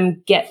help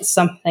them get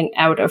something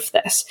out of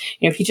this?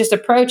 If you just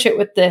approach it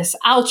with this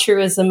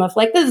altruism of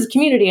like, this is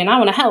community and I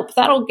want to help,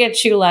 that'll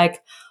get you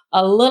like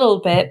a little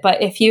bit.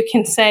 But if you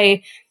can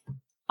say,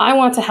 I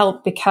want to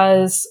help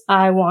because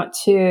I want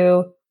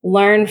to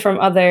learn from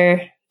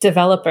other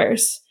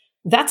developers,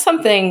 that's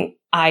something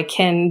I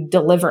can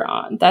deliver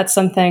on. That's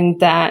something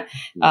that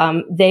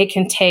they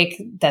can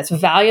take that's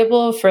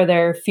valuable for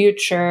their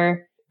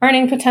future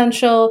earning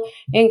potential,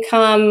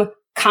 income,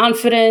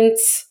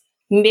 confidence.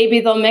 Maybe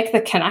they'll make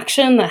the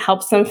connection that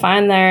helps them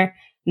find their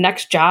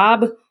next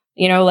job.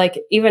 Like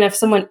even if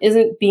someone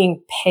isn't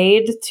being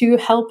paid to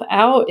help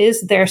out,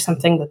 is there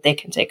something that they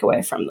can take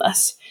away from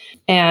this?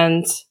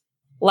 And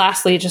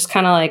lastly, just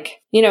kind of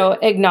like,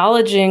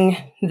 acknowledging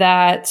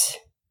that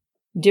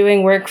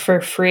doing work for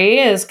free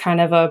is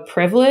kind of a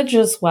privilege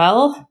as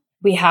well.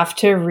 We have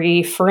to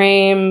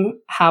reframe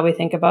how we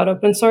think about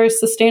open source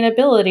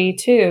sustainability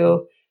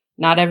too.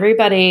 Not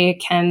everybody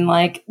can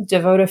like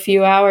devote a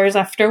few hours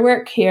after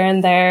work here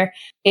and there,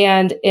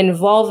 and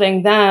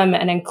involving them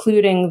and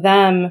including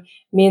them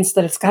means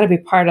that it's got to be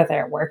part of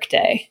their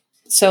workday.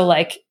 So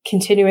like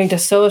continuing to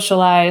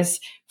socialize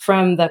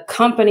from the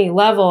company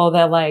level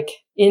that like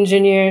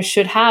engineers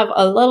should have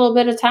a little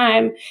bit of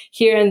time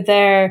here and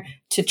there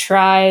to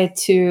try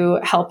to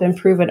help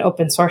improve an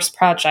open source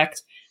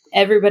project.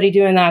 Everybody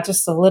doing that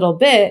just a little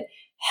bit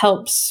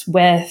helps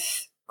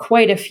with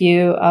quite a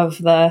few of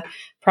the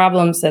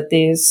problems that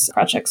these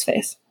projects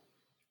face.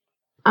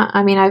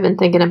 I've been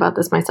thinking about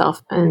this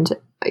myself, and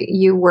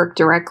you work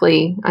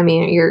directly.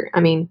 You're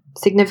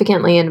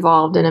significantly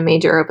involved in a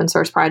major open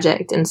source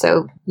project. And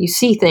so you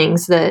see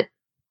things that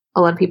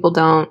a lot of people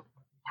don't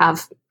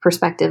have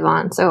perspective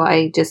on. So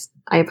I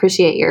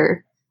appreciate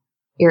your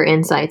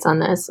insights on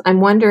this.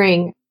 I'm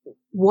wondering,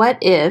 what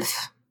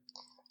if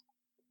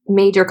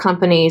major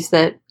companies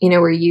that,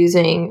 were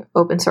using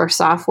open source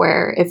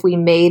software, if we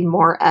made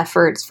more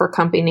efforts for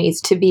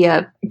companies to be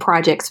a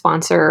project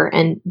sponsor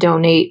and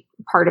donate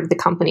part of the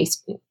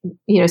company's,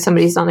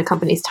 somebody's on the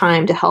company's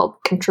time to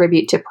help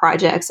contribute to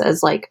projects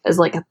as like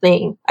a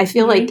thing. I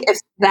feel like if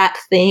that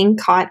thing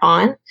caught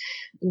on,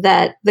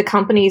 that the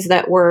companies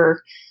that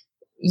were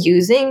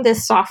using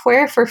this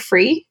software for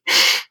free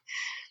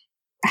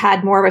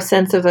had more of a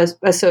sense of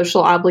a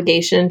social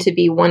obligation to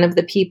be one of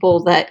the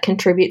people that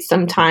contribute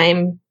some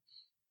time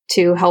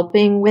to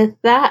helping with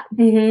that.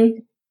 Mm-hmm.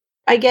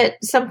 I get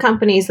some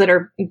companies that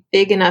are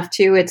big enough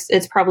too.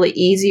 It's probably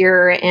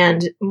easier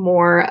and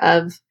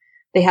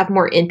they have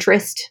more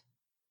interest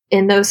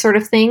in those sort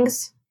of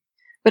things.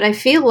 But I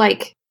feel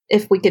like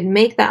if we could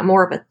make that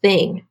more of a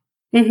thing,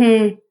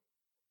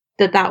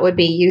 that would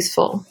be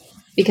useful.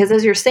 Because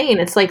as you're saying,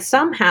 it's like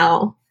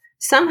somehow,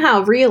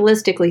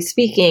 realistically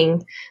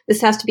speaking,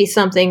 this has to be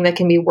something that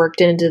can be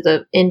worked into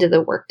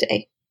the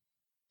workday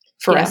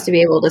for us to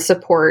be able to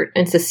support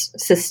and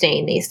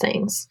sustain these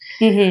things.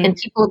 Mm-hmm. And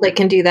people that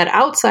can do that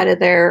outside of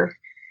their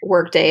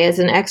workday as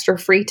an extra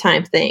free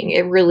time thing,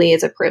 it really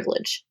is a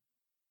privilege.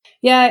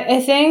 Yeah,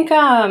 I think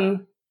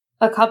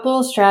a couple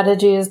of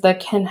strategies that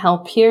can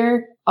help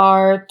here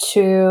are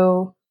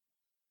to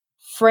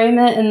frame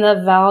it in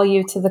the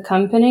value to the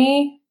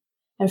company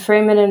and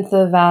frame it into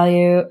the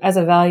value as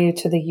a value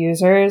to the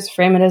users,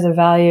 frame it as a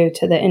value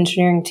to the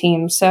engineering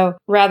team. So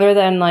rather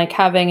than like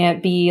having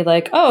it be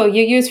like, oh,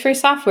 you use free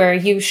software,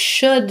 you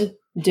should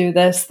do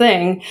this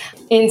thing.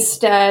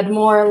 Instead,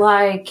 more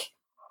like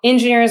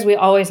engineers, we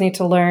always need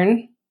to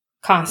learn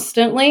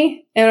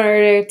constantly in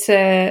order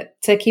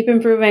to keep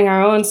improving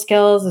our own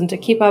skills and to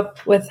keep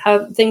up with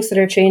how things that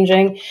are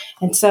changing.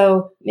 And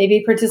so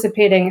maybe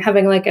participating,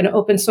 having like an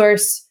open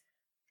source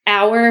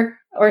hour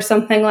or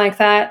something like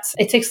that.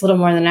 It takes a little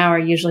more than an hour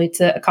usually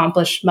to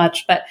accomplish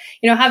much, but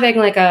having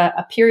like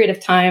a period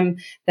of time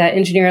that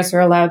engineers are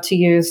allowed to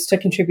use to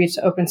contribute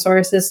to open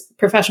source is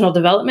professional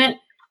development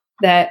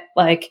that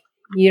like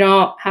you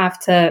don't have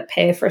to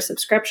pay for a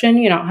subscription.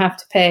 You don't have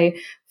to pay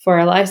for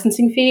a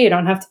licensing fee. You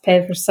don't have to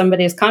pay for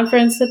somebody's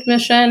conference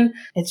admission.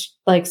 It's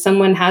like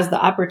someone has the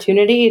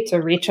opportunity to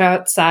reach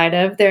outside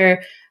of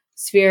their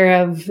sphere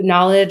of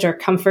knowledge or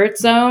comfort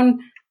zone.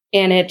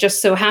 And it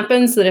just so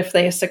happens that if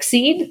they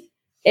succeed,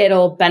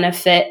 it'll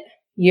benefit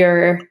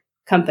your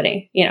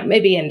company,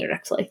 maybe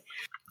indirectly.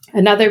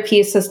 Another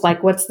piece is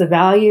like, what's the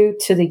value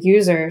to the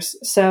users?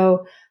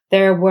 So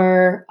there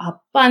were a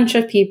bunch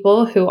of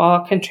people who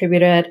all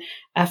contributed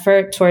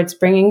effort towards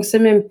bringing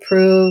some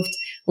improved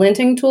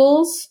linting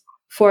tools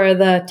for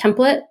the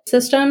template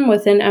system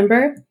within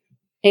Ember.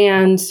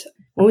 And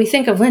when we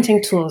think of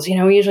linting tools,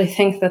 we usually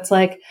think that's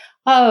like,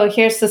 oh,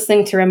 here's this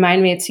thing to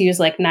remind me to use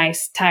like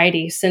nice,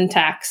 tidy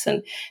syntax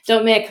and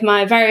don't make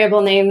my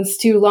variable names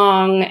too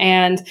long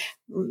and,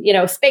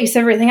 space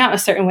everything out a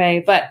certain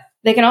way. But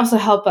they can also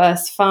help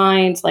us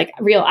find like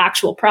real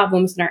actual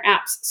problems in our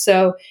apps.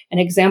 So an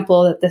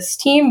example that this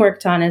team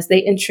worked on is they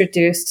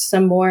introduced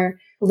some more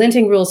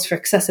linting rules for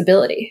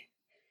accessibility.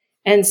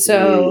 And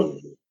so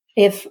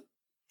if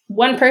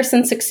one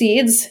person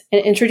succeeds in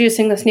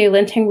introducing this new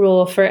linting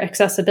rule for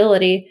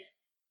accessibility,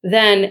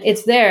 then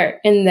it's there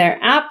in their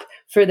app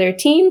for their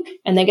team,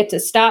 and they get to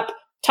stop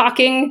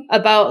talking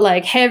about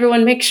like, hey,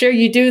 everyone, make sure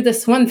you do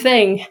this one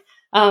thing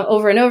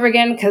over and over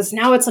again, because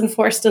now it's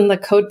enforced in the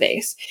code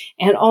base.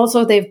 And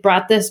also they've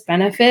brought this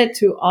benefit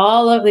to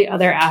all of the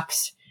other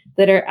apps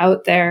that are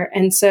out there.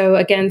 And so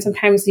again,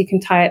 sometimes you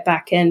can tie it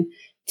back in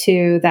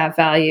to that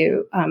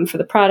value for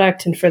the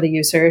product and for the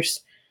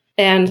users,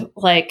 and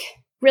like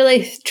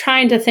really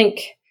trying to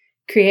think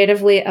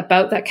creatively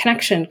about that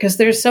connection, because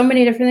there's so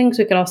many different things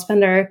we could all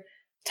spend our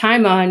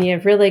time on.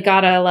 You've really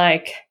got to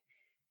like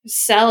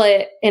sell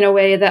it in a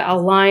way that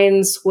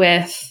aligns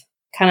with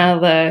kind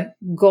of the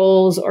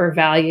goals or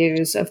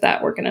values of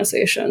that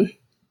organization.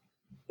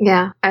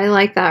 Yeah, I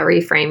like that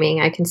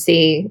reframing. I can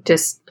see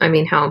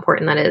how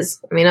important that is.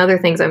 Other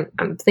things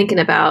I'm thinking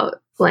about,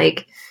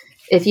 like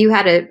if you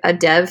had a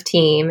dev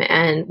team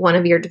and one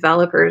of your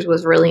developers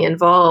was really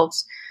involved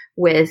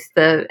with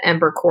the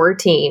Ember core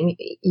team,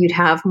 you'd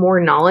have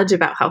more knowledge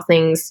about how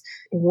things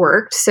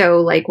worked.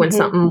 So like when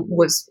something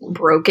was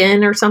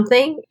broken or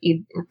something,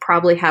 you'd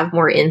probably have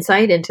more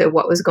insight into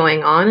what was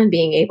going on and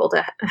being able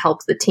to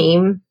help the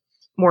team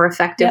more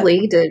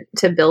effectively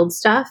to build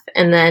stuff.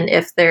 And then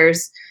if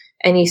there's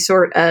any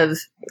sort of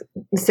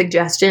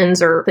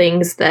suggestions or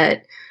things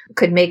that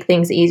could make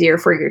things easier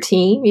for your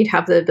team, you'd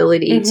have the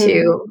ability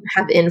to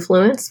have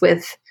influence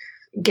with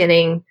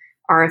getting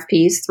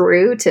RFPs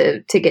through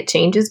to get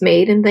changes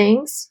made and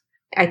things.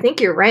 I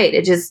think you're right.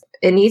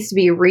 It needs to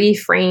be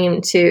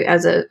reframed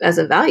as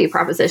a value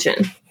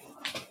proposition.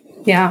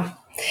 Yeah.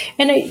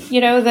 And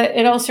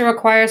it also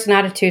requires an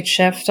attitude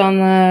shift on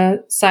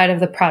the side of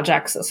the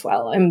projects as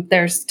well. And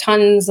there's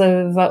tons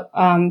of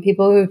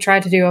people who try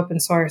to do open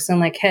source and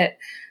like hit,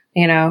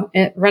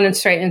 running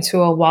straight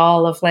into a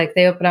wall of like,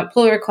 they open up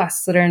pull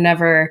requests that are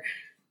never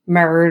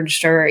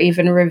merged or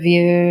even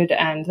reviewed.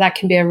 And that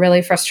can be a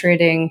really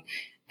frustrating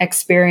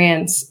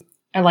experience.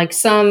 And like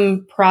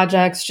some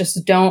projects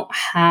just don't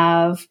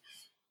have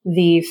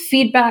the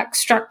feedback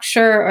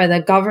structure or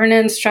the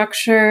governance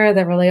structure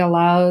that really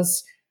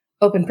allows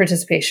open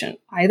participation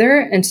either.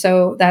 And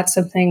so that's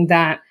something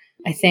that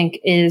I think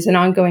is an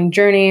ongoing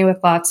journey with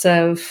lots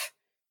of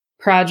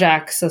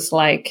projects, is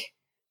like,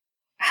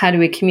 how do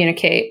we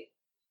communicate?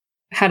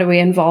 How do we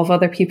involve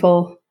other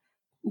people?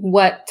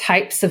 What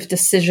types of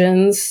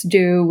decisions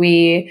do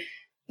we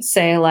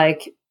say,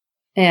 like,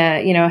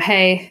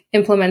 hey,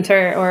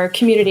 implementer or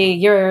community,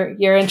 you're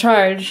in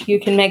charge, you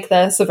can make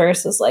this,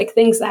 versus like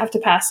things that have to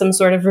pass some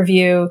sort of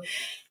review.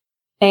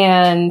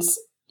 And,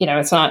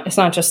 it's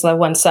not just the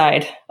one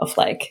side of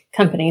like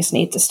companies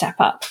need to step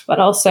up, but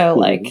also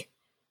like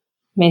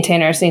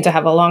maintainers need to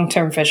have a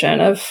long-term vision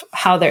of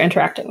how they're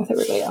interacting with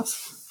everybody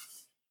else.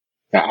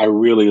 Yeah, I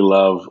really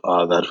love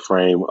that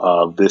frame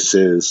of this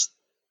is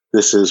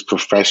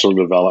professional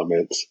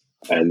development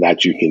and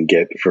that you can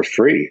get for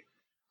free.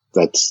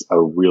 That's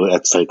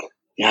like,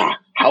 yeah,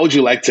 how would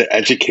you like to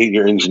educate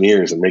your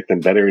engineers and make them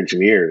better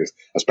engineers,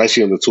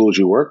 especially on the tools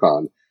you work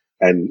on?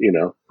 And,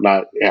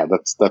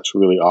 that's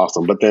really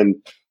awesome. But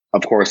then,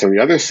 of course, on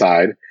the other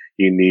side,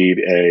 you need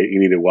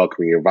a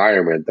welcoming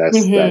environment that's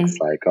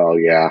like, oh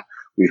yeah,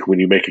 when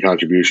you make a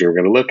contribution, we're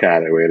going to look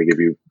at it. We're going to give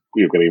you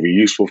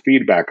useful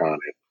feedback on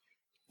it.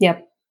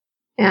 Yep.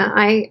 Yeah,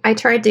 I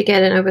tried to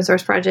get an open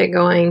source project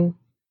going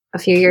a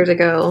few years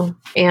ago,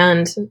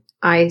 and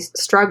I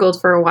struggled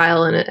for a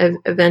while and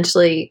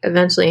eventually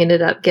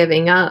ended up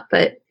giving up.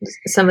 But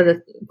some of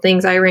the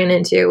things I ran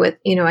into with,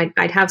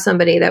 I'd have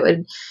somebody that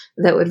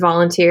would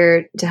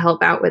volunteer to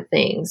help out with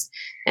things,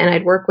 and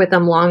I'd work with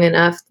them long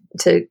enough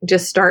to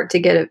just start to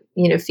get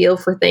a feel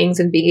for things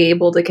and be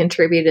able to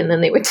contribute, and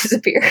then they would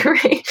disappear,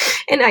 right?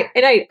 And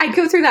I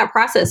go through that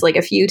process like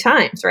a few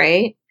times,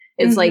 right?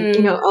 It's like,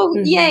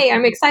 yay,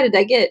 I'm excited.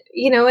 I get,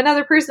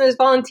 another person has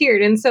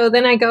volunteered. And so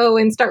then I go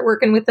and start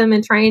working with them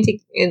and trying to,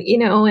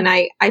 and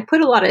I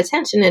put a lot of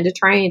attention into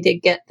trying to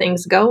get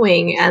things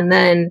going, and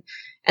then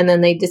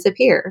they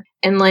disappear.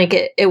 And like,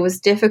 it was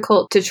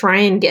difficult to try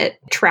and get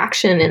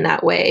traction in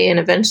that way. And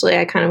eventually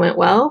I kind of went,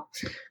 well,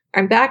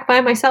 I'm back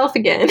by myself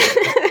again.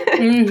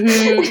 And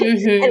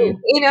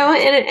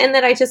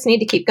that I just need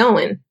to keep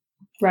going.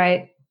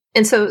 Right.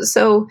 And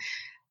so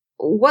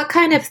what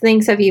kind of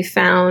things have you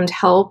found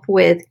help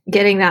with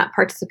getting that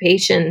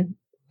participation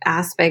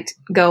aspect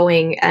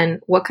going, and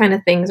what kind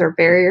of things are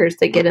barriers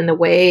that get in the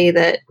way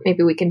that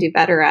maybe we can do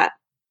better at?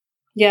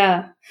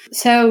 Yeah.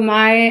 So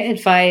my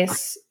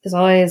advice is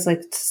always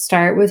like to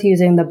start with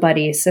using the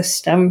buddy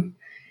system.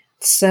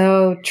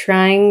 So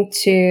trying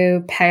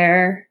to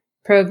pair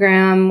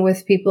program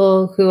with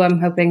people who I'm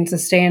hoping to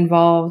stay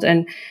involved,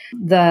 and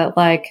the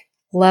like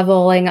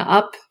leveling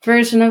up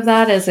version of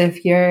that is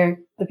if you're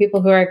the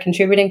people who are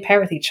contributing pair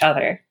with each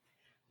other.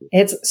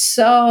 It's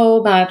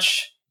so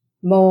much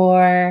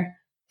more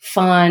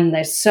fun.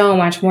 There's so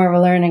much more of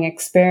a learning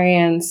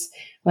experience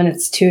when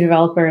it's two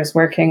developers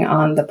working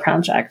on the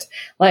project.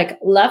 Like,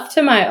 left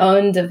to my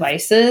own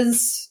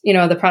devices, you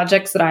know, the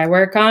projects that I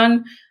work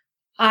on,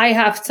 I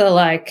have to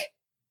like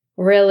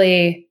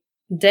really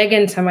dig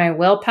into my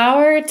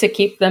willpower to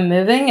keep them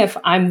moving if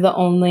I'm the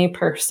only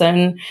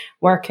person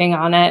working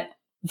on it,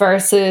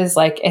 versus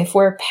like if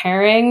we're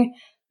pairing,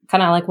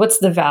 kind of like what's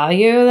the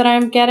value that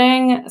I'm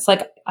getting? It's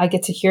like I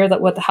get to hear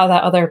that how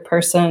that other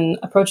person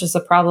approaches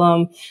the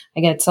problem.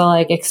 I get to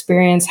like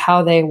experience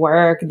how they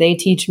work. They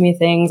teach me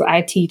things.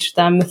 I teach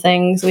them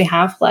things. We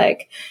have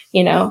like,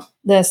 you know,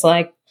 this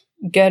like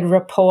good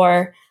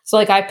rapport. So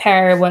like I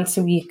pair once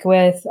a week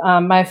with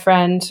my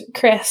friend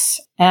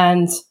Chris,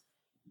 and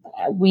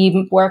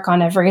we work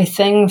on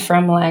everything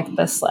from like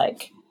this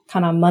like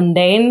kind of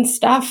mundane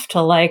stuff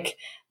to like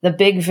the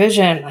big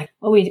vision, like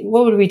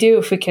what would we do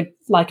if we could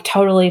like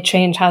totally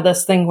change how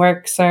this thing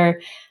works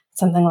or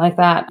something like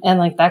that. And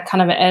like that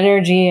kind of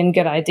energy and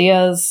good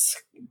ideas,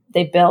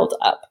 they build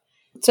up.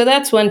 So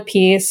that's one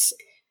piece.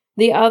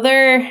 The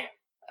other,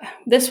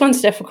 this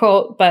one's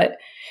difficult, but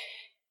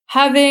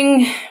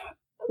having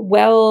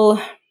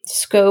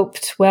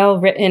well-scoped,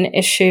 well-written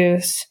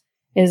issues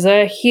is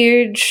a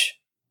huge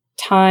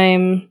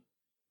time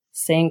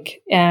sink,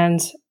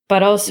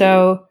 but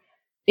also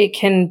it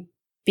can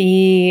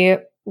be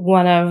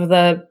one of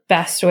the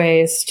best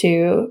ways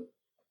to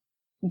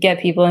get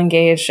people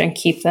engaged and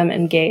keep them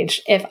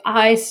engaged. If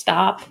I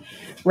stop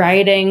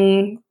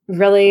writing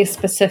really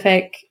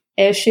specific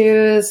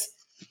issues,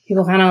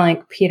 people kind of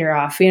like peter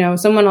off. You know,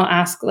 someone will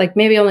ask, like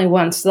maybe only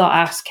once, they'll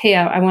ask, hey,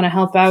 I want to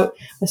help out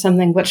with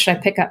something. What should I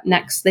pick up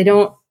next? They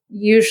don't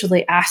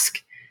usually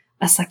ask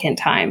a second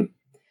time.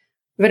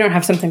 If I don't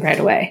have something right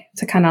away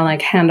to kind of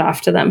like hand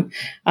off to them.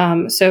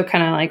 So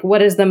kind of like,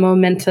 what is the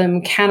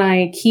momentum? Can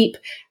I keep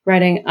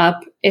writing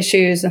up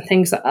issues and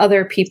things that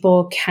other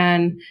people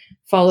can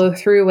follow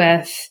through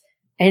with,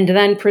 and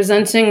then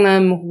presenting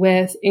them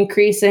with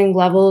increasing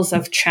levels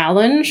of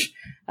challenge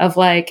of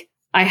like,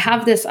 I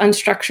have this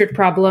unstructured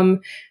problem.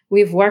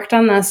 We've worked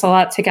on this a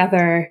lot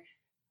together.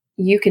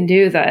 You can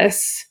do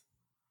this.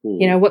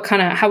 You know,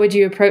 how would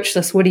you approach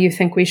this? What do you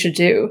think we should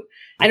do?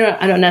 I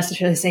don't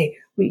necessarily say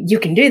you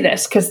can do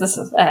this, because this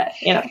is,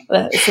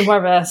 it's more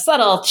of a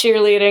subtle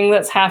cheerleading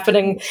that's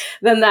happening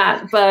than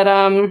that. But,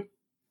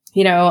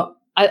 you know,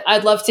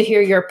 I'd love to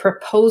hear your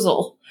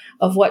proposal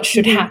of what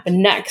should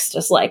happen next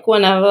is like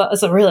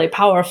is a really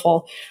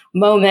powerful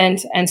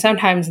moment. And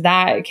sometimes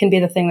that can be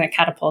the thing that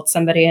catapults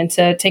somebody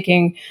into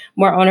taking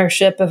more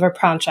ownership of a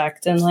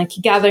project and like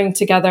gathering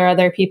together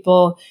other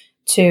people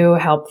to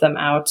help them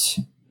out.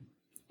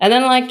 And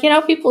then like, you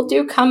know, people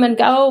do come and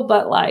go,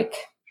 but like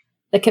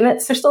the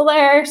commits are still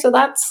there. So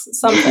that's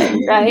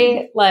something,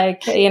 right?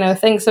 Like, you know,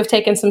 things have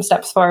taken some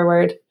steps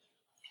forward.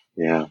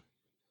 Yeah.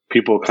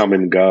 People come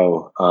and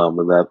go.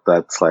 And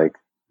that's like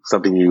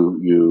something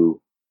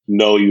you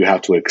know you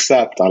have to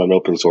accept on an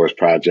open source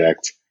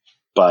project,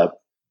 but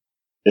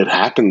it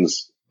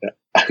happens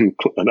in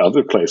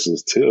other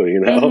places too, you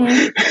know.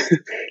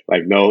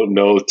 Like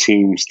no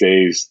team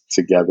stays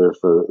together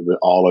for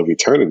all of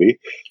eternity,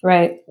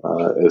 right?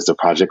 Is the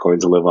project going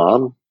to live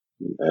on,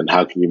 and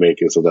how can you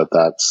make it so that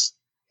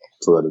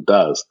it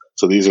does?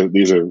 So these are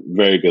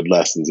very good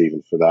lessons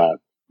even for that.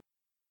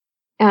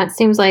 Yeah, it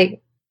seems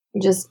like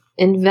just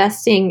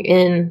investing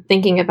in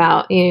thinking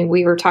about, you know,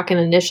 we were talking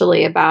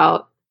initially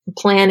about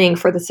planning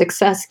for the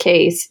success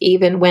case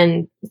even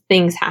when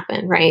things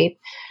happen, right?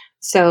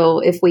 So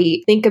if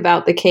we think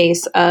about the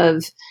case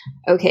of,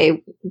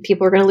 okay,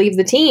 people are going to leave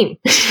the team.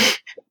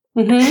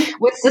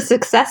 What's the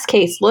success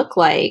case look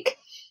like?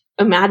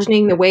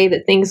 Imagining the way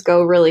that things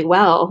go really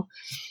well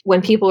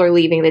when people are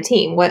leaving the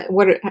team. What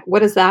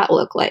does that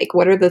look like?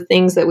 What are the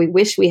things that we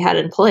wish we had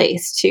in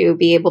place to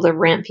be able to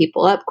ramp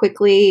people up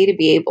quickly, to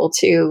be able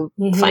to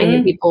find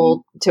new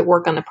people to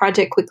work on the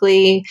project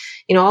quickly?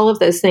 You know, all of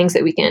those things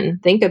that we can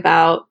think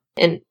about.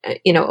 And,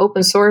 you know,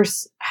 open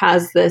source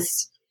has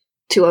this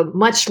to a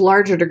much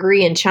larger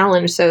degree and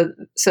challenge so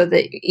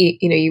that,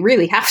 you know, you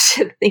really have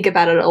to think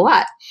about it a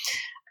lot.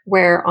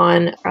 Where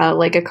on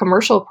like a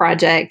commercial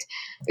project,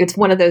 it's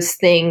one of those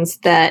things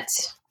that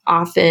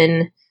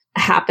often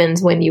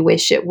happens when you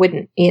wish it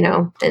wouldn't, you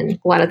know. And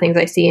a lot of things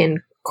I see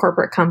in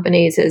corporate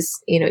companies is,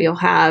 you know, you'll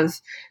have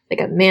like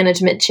a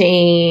management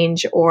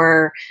change,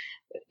 or,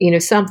 you know,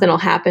 something will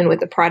happen with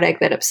the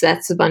product that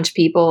upsets a bunch of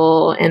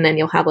people, and then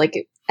you'll have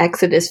like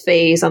exodus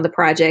phase on the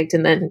project,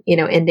 and then, you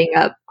know, ending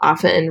up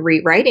often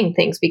rewriting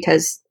things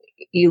because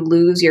you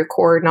lose your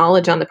core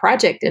knowledge on the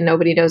project and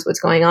nobody knows what's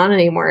going on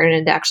anymore. And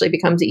it actually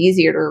becomes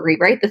easier to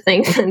rewrite the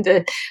thing than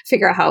to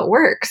figure out how it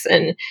works.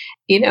 And,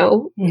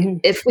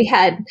 if we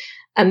had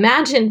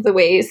imagined the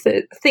ways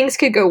that things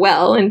could go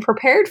well and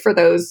prepared for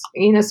those,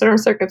 sort of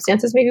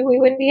circumstances, maybe we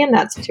wouldn't be in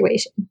that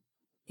situation.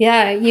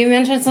 Yeah, you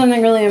mentioned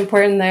something really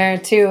important there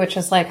too, which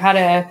is like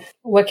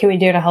what can we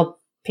do to help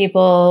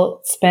people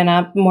spin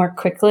up more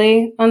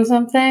quickly on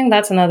something?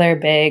 That's another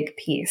big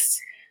piece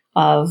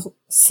of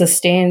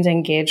sustained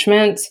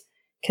engagement,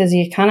 because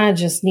you kind of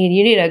just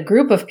need a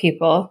group of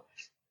people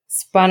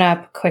spun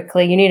up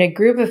quickly. You need a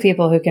group of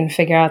people who can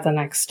figure out the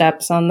next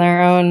steps on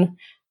their own.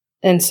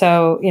 And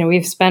so,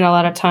 we've spent a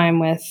lot of time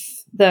with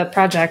the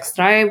projects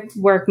that I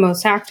work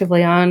most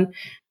actively on,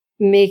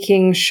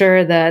 making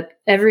sure that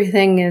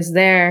everything is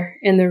there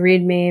in the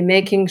README,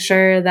 making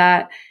sure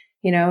that,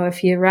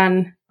 if you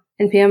run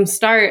npm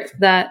start,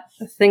 that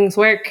things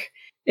work.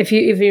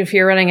 Even if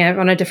you're running it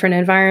on a different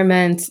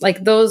environment,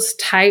 like those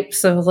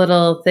types of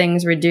little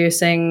things,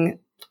 reducing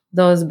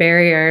those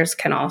barriers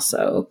can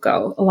also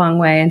go a long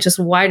way. And just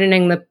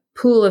widening the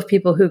pool of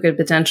people who could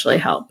potentially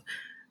help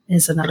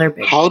is another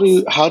big How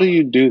do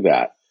you do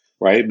that?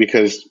 Right?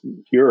 Because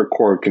you're a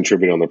core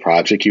contributor on the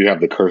project. You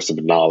have the curse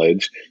of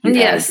knowledge. You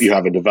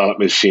have a development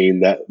machine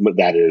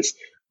that is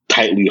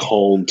tightly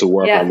honed to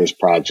work on this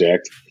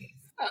project.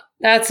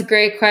 That's a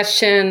great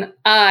question.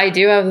 I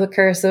do have the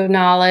curse of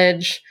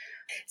knowledge.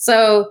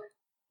 So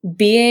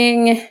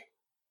being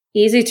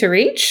easy to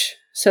reach,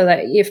 so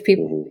that if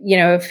people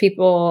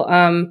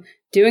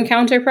do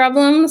encounter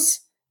problems,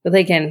 that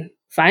they can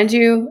find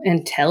you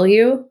and tell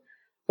you,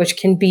 which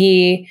can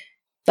be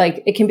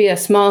it can be a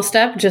small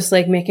step, just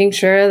like making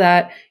sure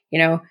that,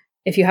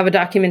 if you have a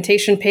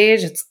documentation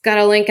page, it's got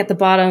a link at the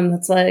bottom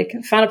that's like,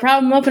 found a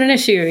problem, open an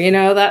issue,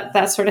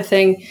 that sort of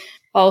thing.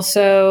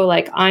 Also,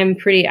 I'm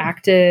pretty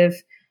active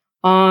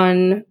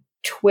on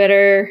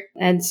Twitter.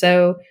 And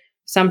so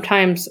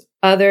sometimes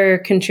other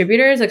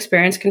contributors,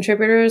 experienced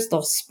contributors,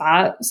 they'll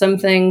spot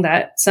something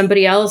that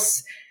somebody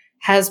else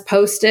has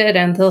posted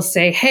and they'll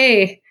say,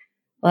 hey,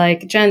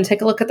 Jen,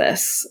 take a look at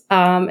this.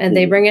 And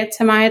they bring it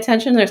to my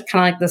attention. There's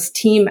kind of this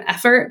team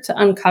effort to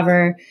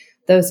uncover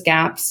those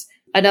gaps.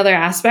 Another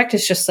aspect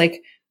is just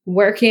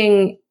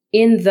working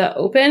in the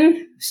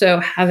open. So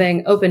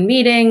having open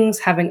meetings,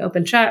 having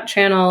open chat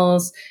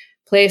channels,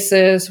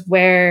 places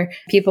where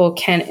people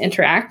can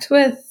interact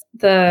with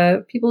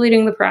the people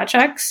leading the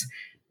projects.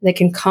 They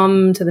can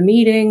come to the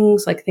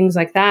meetings, things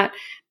like that,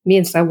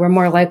 means that we're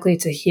more likely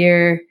to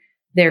hear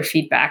their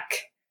feedback.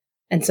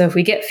 And so if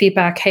we get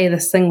feedback, hey,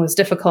 this thing was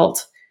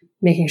difficult,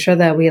 making sure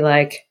that we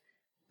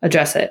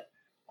address it.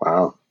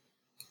 Wow.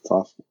 That's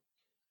awesome.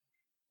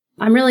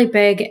 I'm really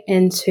big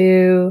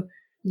into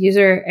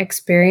user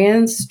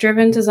experience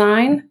driven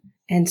design.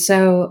 And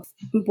so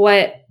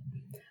what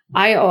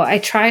I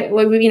try,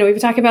 we've been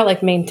talking about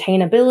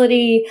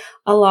maintainability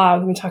a lot.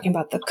 We've been talking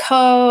about the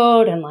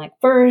code and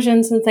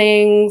versions and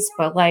things,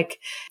 but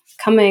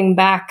coming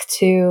back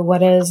to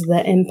what is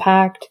the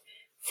impact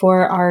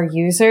for our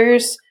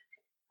users.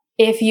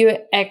 If you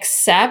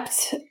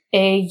accept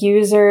a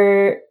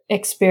user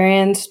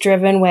experience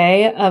driven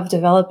way of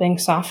developing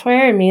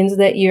software, it means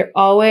that you're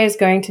always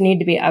going to need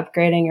to be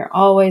upgrading. You're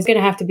always going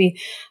to have to be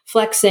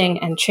flexing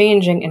and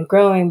changing and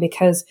growing,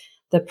 because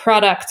the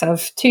product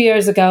of 2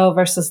 years ago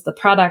versus the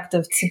product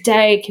of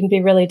today can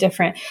be really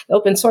different. The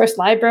open source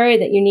library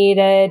that you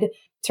needed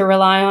to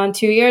rely on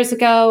 2 years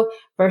ago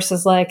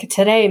versus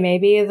today,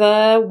 maybe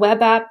the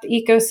web app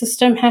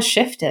ecosystem has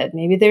shifted.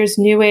 Maybe there's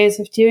new ways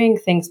of doing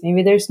things.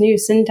 Maybe there's new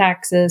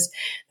syntaxes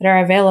that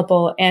are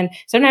available. And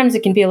sometimes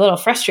it can be a little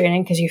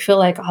frustrating because you feel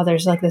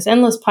there's this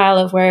endless pile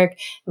of work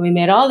and we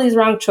made all these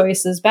wrong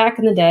choices back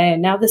in the day.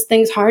 And now this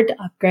thing's hard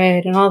to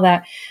upgrade and all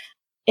that.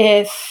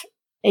 If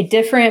a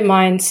different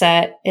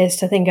mindset is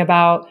to think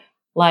about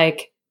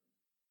what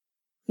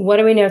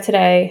do we know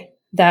today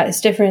that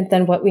is different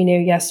than what we knew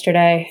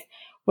yesterday?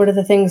 What are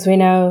the things we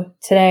know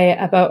today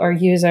about our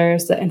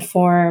users that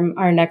inform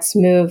our next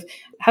move?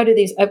 How do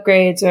these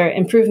upgrades or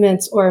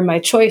improvements or my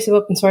choice of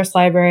open source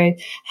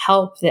library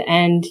help the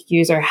end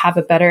user have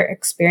a better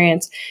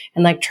experience?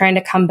 And trying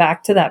to come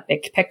back to that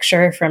big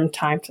picture from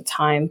time to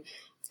time,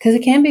 because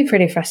it can be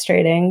pretty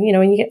frustrating.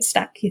 When you get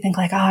stuck, you think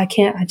I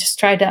just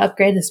tried to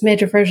upgrade this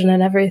major version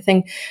and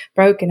everything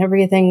broke and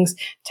everything's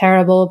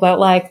terrible. But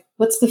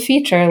what's the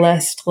feature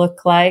list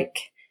look like?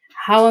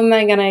 How am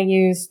I going to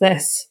use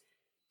this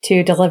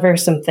to deliver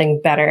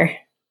something better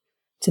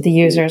to the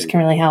users can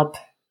really help.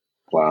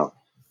 Wow.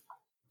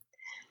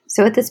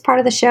 So at this part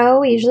of the show,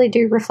 we usually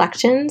do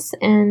reflections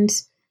and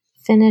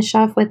finish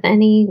off with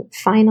any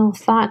final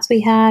thoughts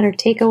we had or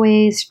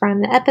takeaways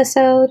from the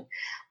episode.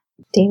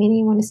 Damien,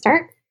 you want to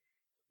start?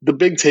 The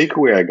big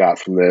takeaway I got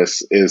from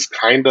this is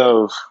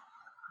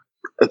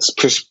it's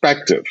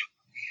perspective.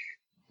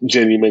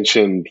 Jen, you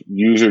mentioned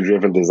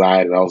user-driven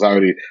design,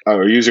 and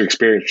or user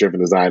experience-driven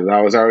design, and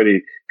I was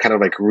already kind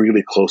of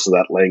really close to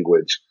that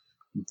language.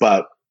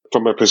 But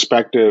from a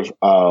perspective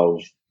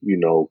of,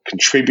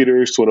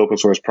 contributors to an open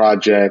source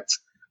project,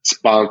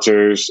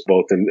 sponsors,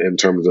 both in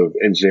terms of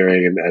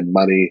engineering and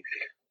money,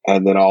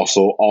 and then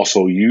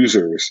also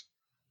users.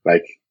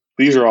 Like,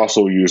 these are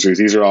also users.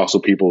 These are also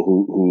people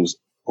who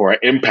are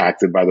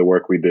impacted by the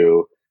work we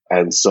do.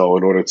 And so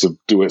in order to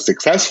do it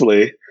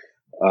successfully,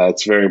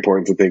 it's very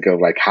important to think of,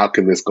 like, how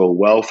can this go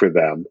well for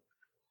them,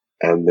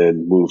 and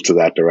then move to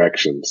that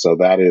direction. So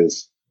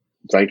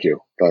thank you.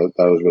 That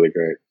was really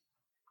great.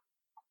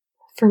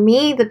 For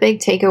me, the big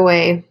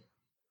takeaway,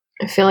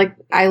 I feel like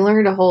I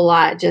learned a whole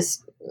lot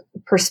just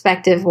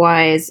perspective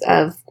wise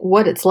of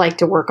what it's like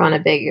to work on a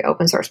big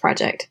open source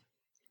project.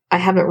 I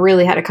haven't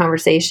really had a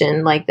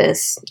conversation like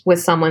this with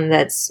someone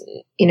that's,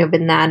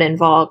 been that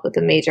involved with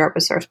a major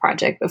open source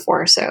project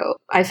before. So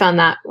I found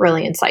that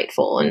really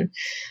insightful. And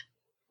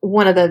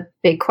one of the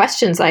big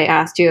questions I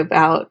asked you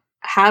about,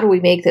 how do we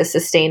make this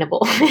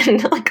sustainable,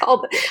 and like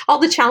all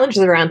the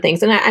challenges around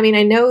things. And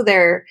I know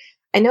there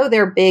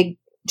are big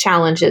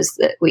challenges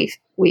that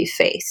we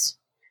face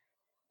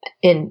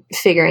in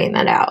figuring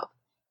that out.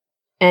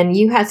 And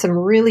you had some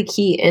really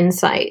key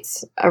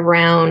insights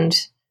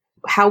around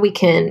how we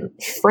can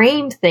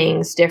frame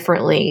things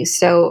differently.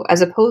 So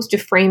as opposed to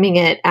framing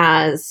it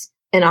as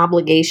an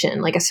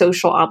obligation, like a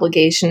social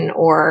obligation,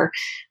 or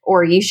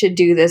you should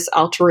do this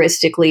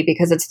altruistically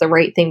because it's the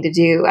right thing to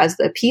do, as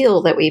the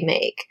appeal that we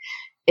make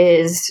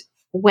is,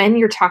 when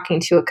you're talking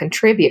to a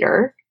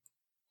contributor,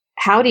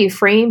 how do you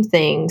frame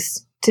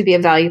things to be a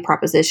value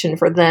proposition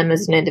for them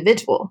as an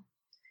individual?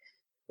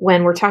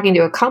 When we're talking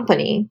to a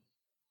company,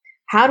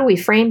 how do we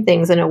frame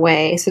things in a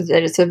way so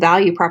that it's a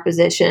value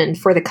proposition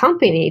for the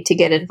company to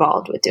get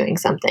involved with doing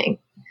something?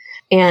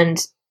 And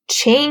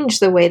change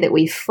the way that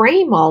we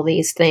frame all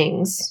these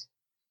things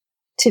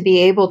to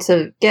be able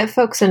to get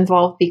folks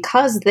involved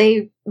because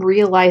they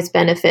realize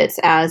benefits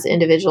as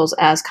individuals,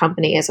 as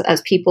companies,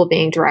 as people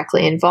being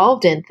directly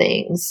involved in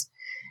things.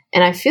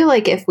 And I feel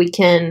like if we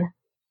can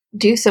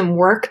do some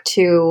work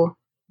to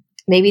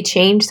maybe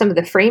change some of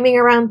the framing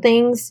around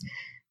things,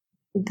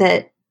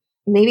 that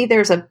maybe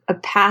there's a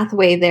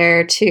pathway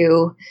there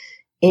to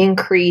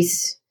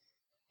increase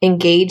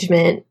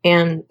engagement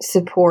and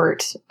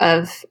support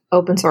of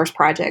open source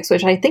projects,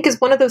 which I think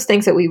is one of those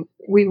things that we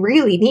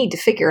really need to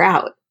figure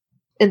out.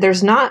 And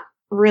there's not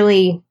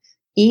really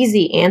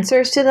easy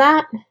answers to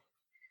that,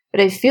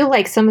 but I feel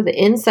like some of the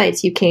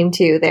insights you came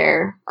to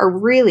there are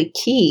really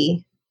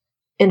key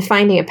in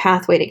finding a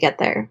pathway to get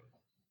there.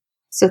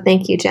 So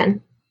thank you,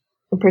 Jen.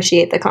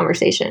 Appreciate the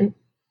conversation.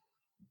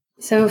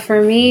 So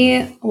for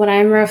me, what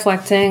I'm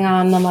reflecting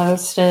on the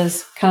most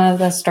is kind of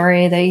the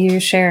story that you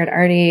shared,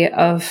 Artie,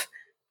 of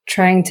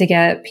trying to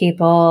get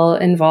people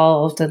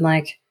involved and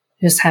like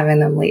just having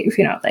them leave.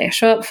 They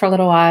show up for a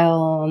little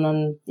while and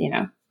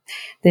then,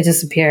 they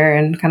disappear,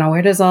 and kind of,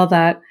 where does all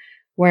that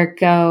work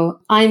go?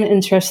 I'm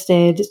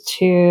interested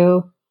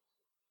to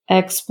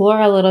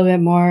explore a little bit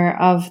more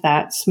of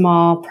that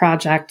small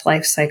project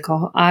life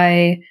cycle.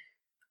 I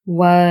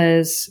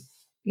was,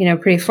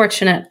 pretty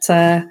fortunate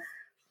to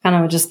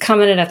kind of just come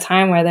in at a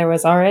time where there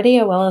was already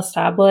a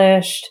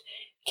well-established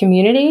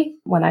community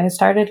when I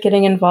started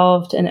getting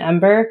involved in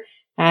Ember.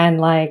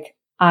 And like,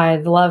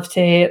 I'd love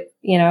to,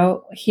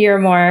 hear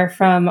more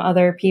from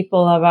other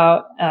people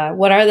about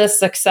what are the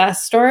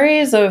success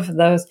stories of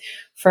those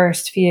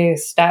first few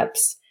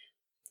steps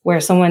where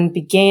someone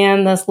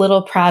began this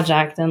little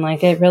project and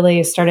like it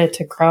really started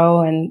to grow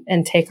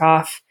and take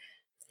off.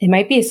 It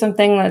might be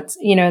something that's,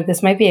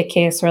 this might be a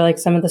case where like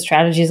some of the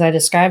strategies I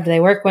described, they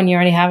work when you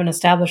already have an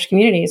established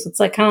community. So it's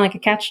like kind of like a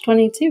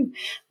catch-22.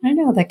 I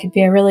know that could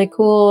be a really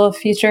cool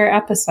future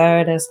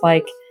episode as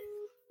like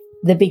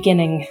the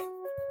beginning.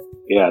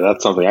 Yeah,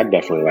 that's something I'd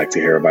definitely like to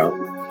hear about.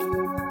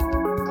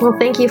 Well,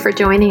 thank you for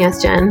joining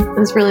us, Jen. It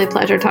was really a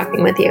pleasure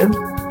talking with you.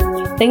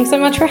 Thanks so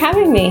much for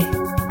having me.